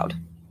your child.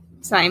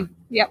 Same.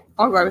 Yep.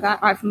 I'll go with that.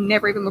 I've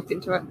never even looked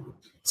into it.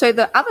 So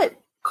the other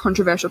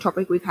controversial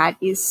topic we've had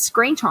is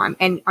screen time.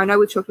 And I know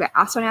we've talked about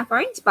us on our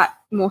phones, but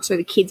more so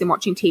the kids and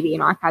watching TV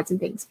and iPads and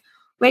things.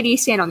 Where do you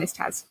stand on this,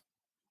 Taz?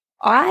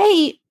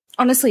 I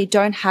honestly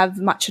don't have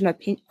much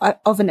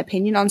of an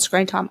opinion on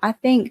screen time. I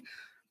think,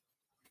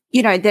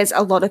 there's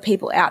a lot of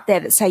people out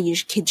there that say your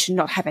kids should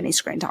not have any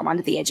screen time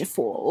under the age of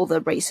 4, all the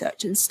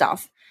research and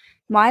stuff.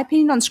 My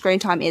opinion on screen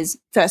time is,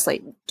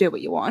 firstly, do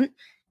what you want.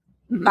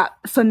 Mm-hmm. But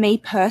for me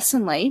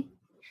personally,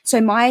 so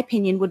my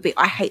opinion would be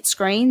I hate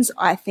screens.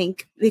 I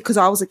think because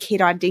I was a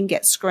kid, I didn't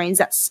get screens.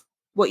 That's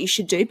what you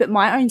should do. But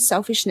my own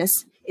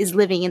selfishness is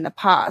living in the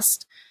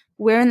past.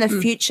 We're in the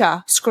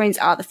future. Screens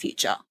are the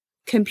future.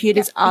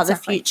 Computers are the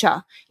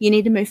future. You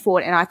need to move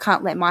forward, and I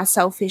can't let my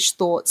selfish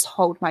thoughts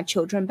hold my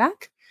children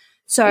back.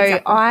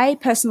 So I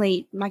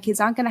personally, my kids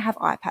aren't going to have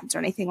iPads or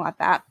anything like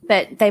that,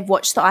 but they've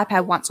watched the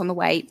iPad once on the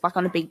way, like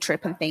on a big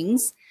trip and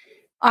things.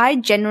 I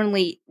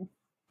generally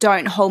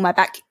don't hold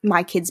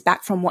my kids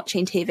back from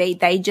watching TV.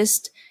 They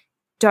just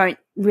don't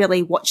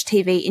really watch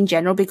TV in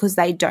general because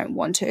they don't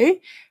want to.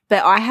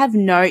 But I have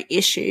no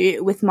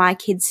issue with my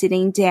kids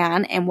sitting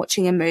down and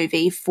watching a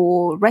movie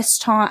for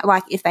rest time,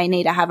 like if they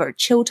need to have a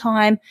chill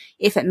time,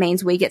 if it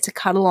means we get to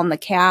cuddle on the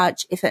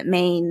couch, if it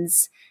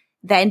means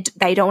they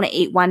don't want to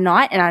eat one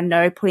night, and I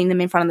know putting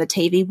them in front of the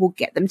TV will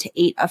get them to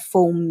eat a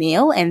full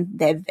meal and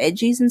their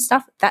veggies and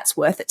stuff, that's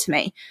worth it to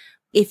me.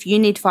 If you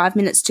need 5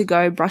 minutes to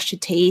go brush your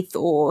teeth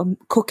or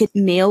cook a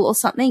meal or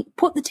something,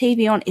 put the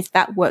TV on if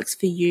that works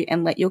for you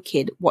and let your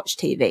kid watch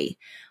TV.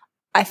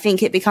 I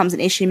think it becomes an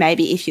issue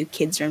maybe if your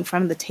kids are in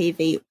front of the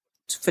TV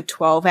for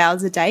 12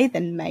 hours a day,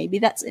 then maybe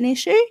that's an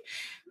issue.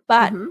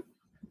 But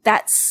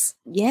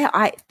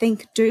I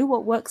think do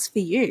what works for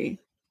you.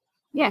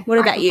 Yeah. What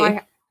about you?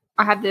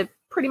 I have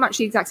pretty much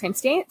the exact same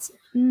stance.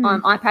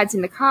 iPads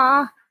in the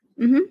car.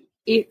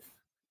 Mm-hmm.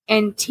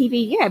 And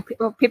TV,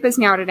 well, Pippa's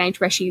now at an age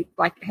where she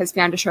has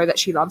found a show that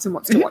she loves and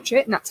wants to watch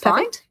it, and that's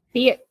perfect.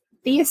 Fine.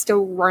 Thea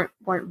still won't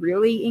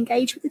really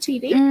engage with the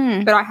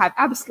TV, but I have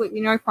absolutely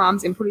no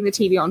qualms in putting the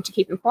TV on to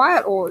keep them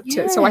quiet or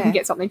so I can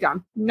get something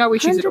done. No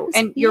issues at all.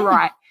 And you're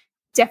right.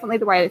 Definitely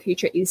the way of the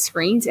future is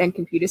screens and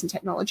computers and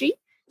technology.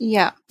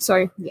 Yeah.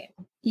 So, yeah.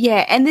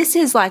 Yeah, and this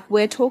is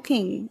we're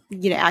talking,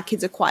 our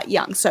kids are quite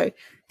young, so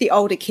the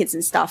older kids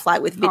and stuff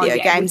with video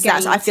games,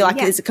 I feel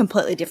like is a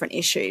completely different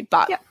issue,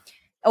 but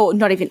or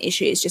not even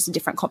issue, it's just a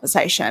different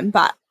conversation.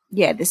 But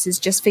yeah, this is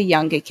just for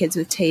younger kids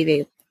with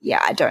TV. Yeah,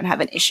 I don't have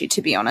an issue,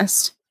 to be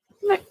honest.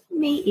 No,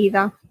 me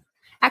either.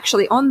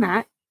 Actually, on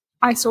that,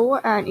 I saw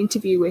an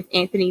interview with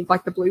Anthony,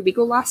 the Blue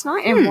Wiggle last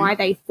night, and why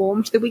they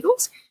formed the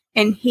Wiggles.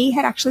 And he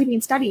had actually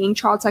been studying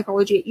child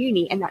psychology at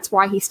uni, and that's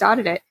why he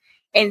started it.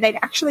 And they'd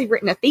actually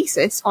written a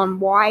thesis on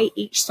why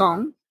each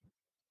song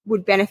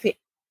would benefit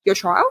your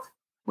child.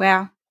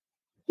 Wow.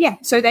 Yeah,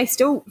 so they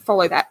still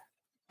follow that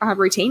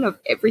routine of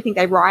everything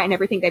they write and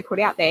everything they put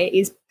out there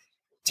is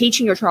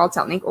teaching your child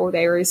something, or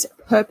there is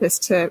purpose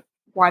to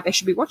why they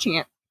should be watching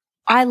it.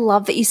 I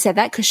love that you said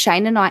that, because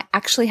Shane and I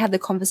actually had the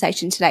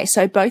conversation today.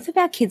 So both of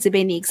our kids have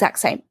been the exact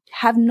same,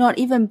 have not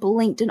even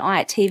blinked an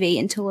eye at TV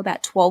until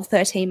about 12,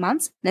 13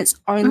 months. And it's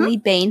only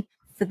been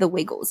for the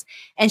Wiggles.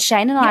 And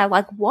Shane and I are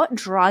like, what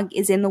drug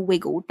is in the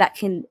Wiggle that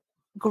can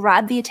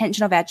grab the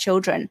attention of our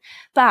children?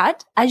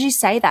 But as you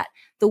say that,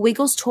 the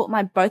Wiggles taught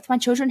both my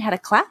children how to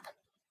clap.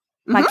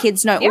 My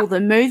kids know all the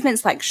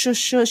movements, like shush,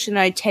 shush,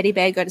 teddy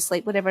bear, go to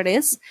sleep, whatever it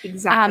is.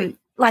 Exactly.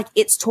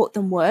 It's taught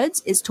them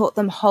words, it's taught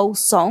them whole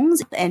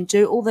songs and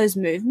do all those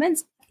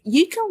movements.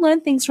 You can learn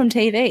things from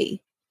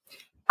TV.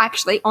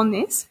 Actually, on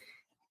this,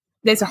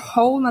 there's a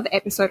whole nother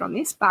episode on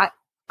this, but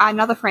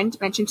another friend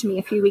mentioned to me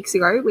a few weeks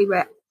ago, we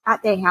were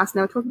at their house and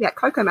they were talking about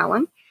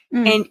Cocomelon,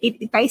 and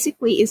it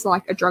basically is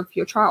like a drug for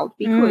your child,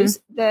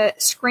 because the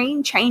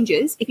screen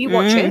changes. If you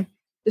watch it,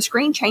 the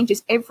screen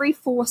changes every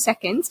 4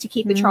 seconds to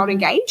keep the child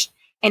engaged.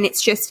 And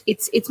it's just,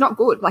 it's not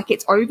good. Like,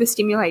 it's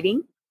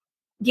overstimulating.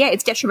 Yeah,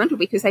 it's detrimental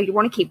because they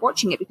want to keep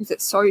watching it because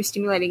it's so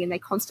stimulating and they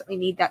constantly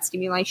need that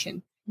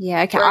stimulation.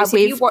 Yeah, okay. Whereas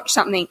if you watch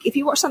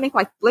something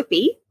like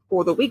Blippi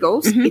or The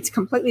Wiggles, it's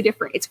completely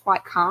different. It's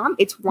quite calm.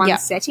 It's one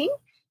setting.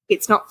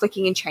 It's not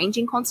flicking and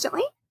changing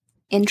constantly.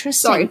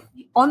 Interesting.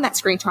 So on that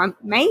screen time,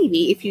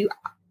 maybe if you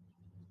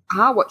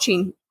are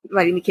letting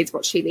the kids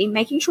watch TV,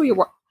 making sure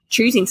you're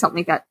choosing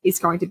something that is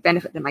going to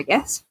benefit them, I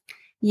guess.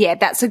 Yeah,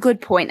 that's a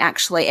good point,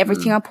 actually.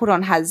 Everything I put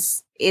on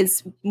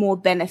is more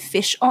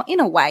beneficial in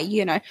a way,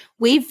 you know.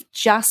 We've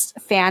just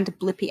found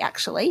Blippi,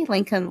 actually.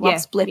 Lincoln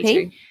loves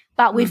Blippi.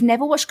 But we've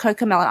never watched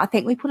Cocomelon. I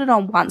think we put it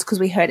on once because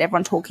we heard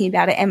everyone talking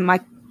about it, and my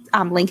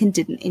Lincoln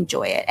didn't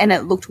enjoy it, and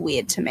it looked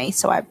weird to me,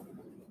 so I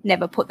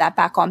never put that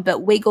back on.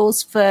 But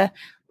Wiggles, for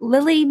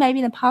Lily, maybe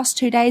in the past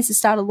 2 days, has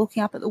started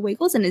looking up at the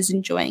Wiggles and is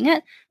enjoying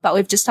it. But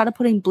we've just started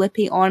putting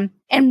Blippi on,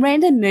 and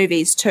random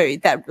movies too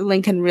that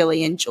Lincoln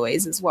really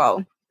enjoys as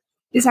well.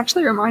 This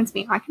actually reminds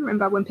me, I can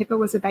remember when Pippa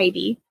was a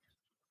baby,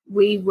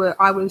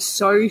 I was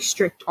so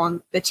strict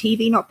on the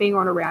TV not being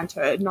on around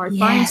her, no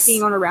phones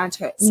being on around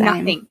her,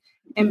 nothing.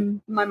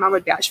 And my mum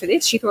would vouch for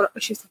this. She was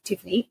like,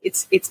 Tiffany,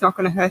 it's not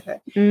going to hurt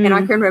her. And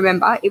I can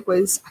remember I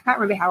can't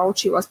remember how old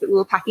she was, but we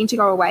were packing to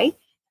go away,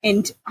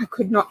 and I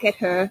could not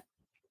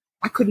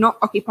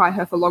occupy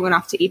her for long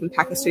enough to even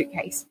pack a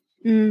suitcase.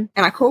 And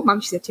I called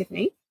Mum. She said,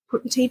 Tiffany,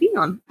 put the TV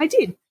on. I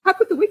did. I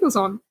put the Wiggles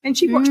on, and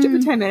she watched it for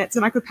 10 minutes,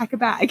 and I could pack a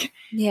bag.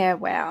 Yeah,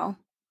 wow.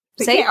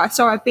 But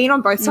so I've been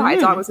on both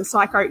sides. I was a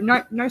psycho,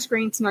 no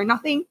screens, no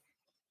nothing.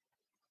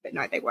 But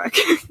no, they work.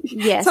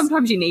 Yes.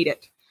 Sometimes you need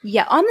it.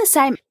 Yeah, I'm the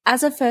same.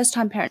 As a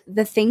first-time parent,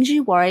 the things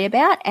you worry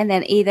about, and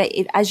then either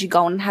as you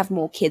go on and have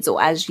more kids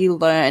or as you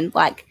learn,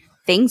 like,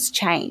 things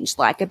change.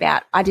 Like,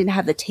 about I didn't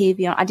have the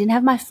TV on. I didn't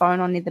have my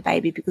phone on near the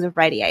baby because of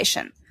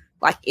radiation.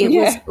 Like, it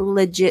was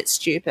legit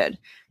stupid.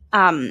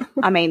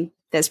 I mean,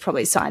 there's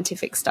probably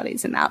scientific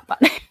studies in that,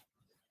 but...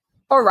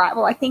 All right,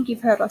 well, I think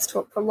you've heard us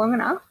talk for long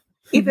enough.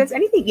 If there's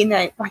anything in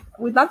there, like,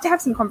 we'd love to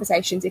have some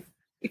conversations.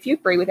 If you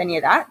agree with any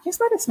of that, just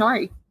let us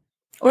know.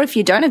 Or if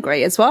you don't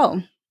agree as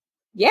well.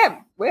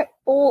 Yeah, we're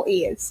all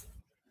ears.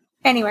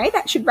 Anyway,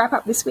 that should wrap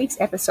up this week's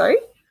episode.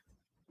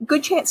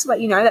 Good chance to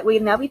let you know that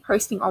we'll now be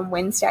posting on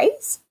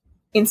Wednesdays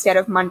instead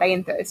of Monday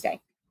and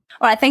Thursday.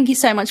 All right, thank you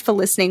so much for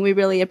listening. We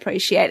really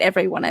appreciate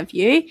every one of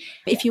you.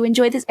 If you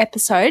enjoyed this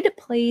episode,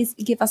 please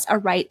give us a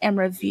rate and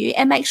review,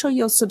 and make sure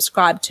you're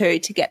subscribed to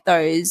get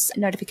those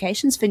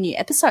notifications for new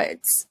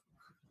episodes.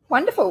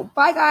 Wonderful.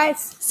 Bye, guys.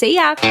 See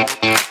ya.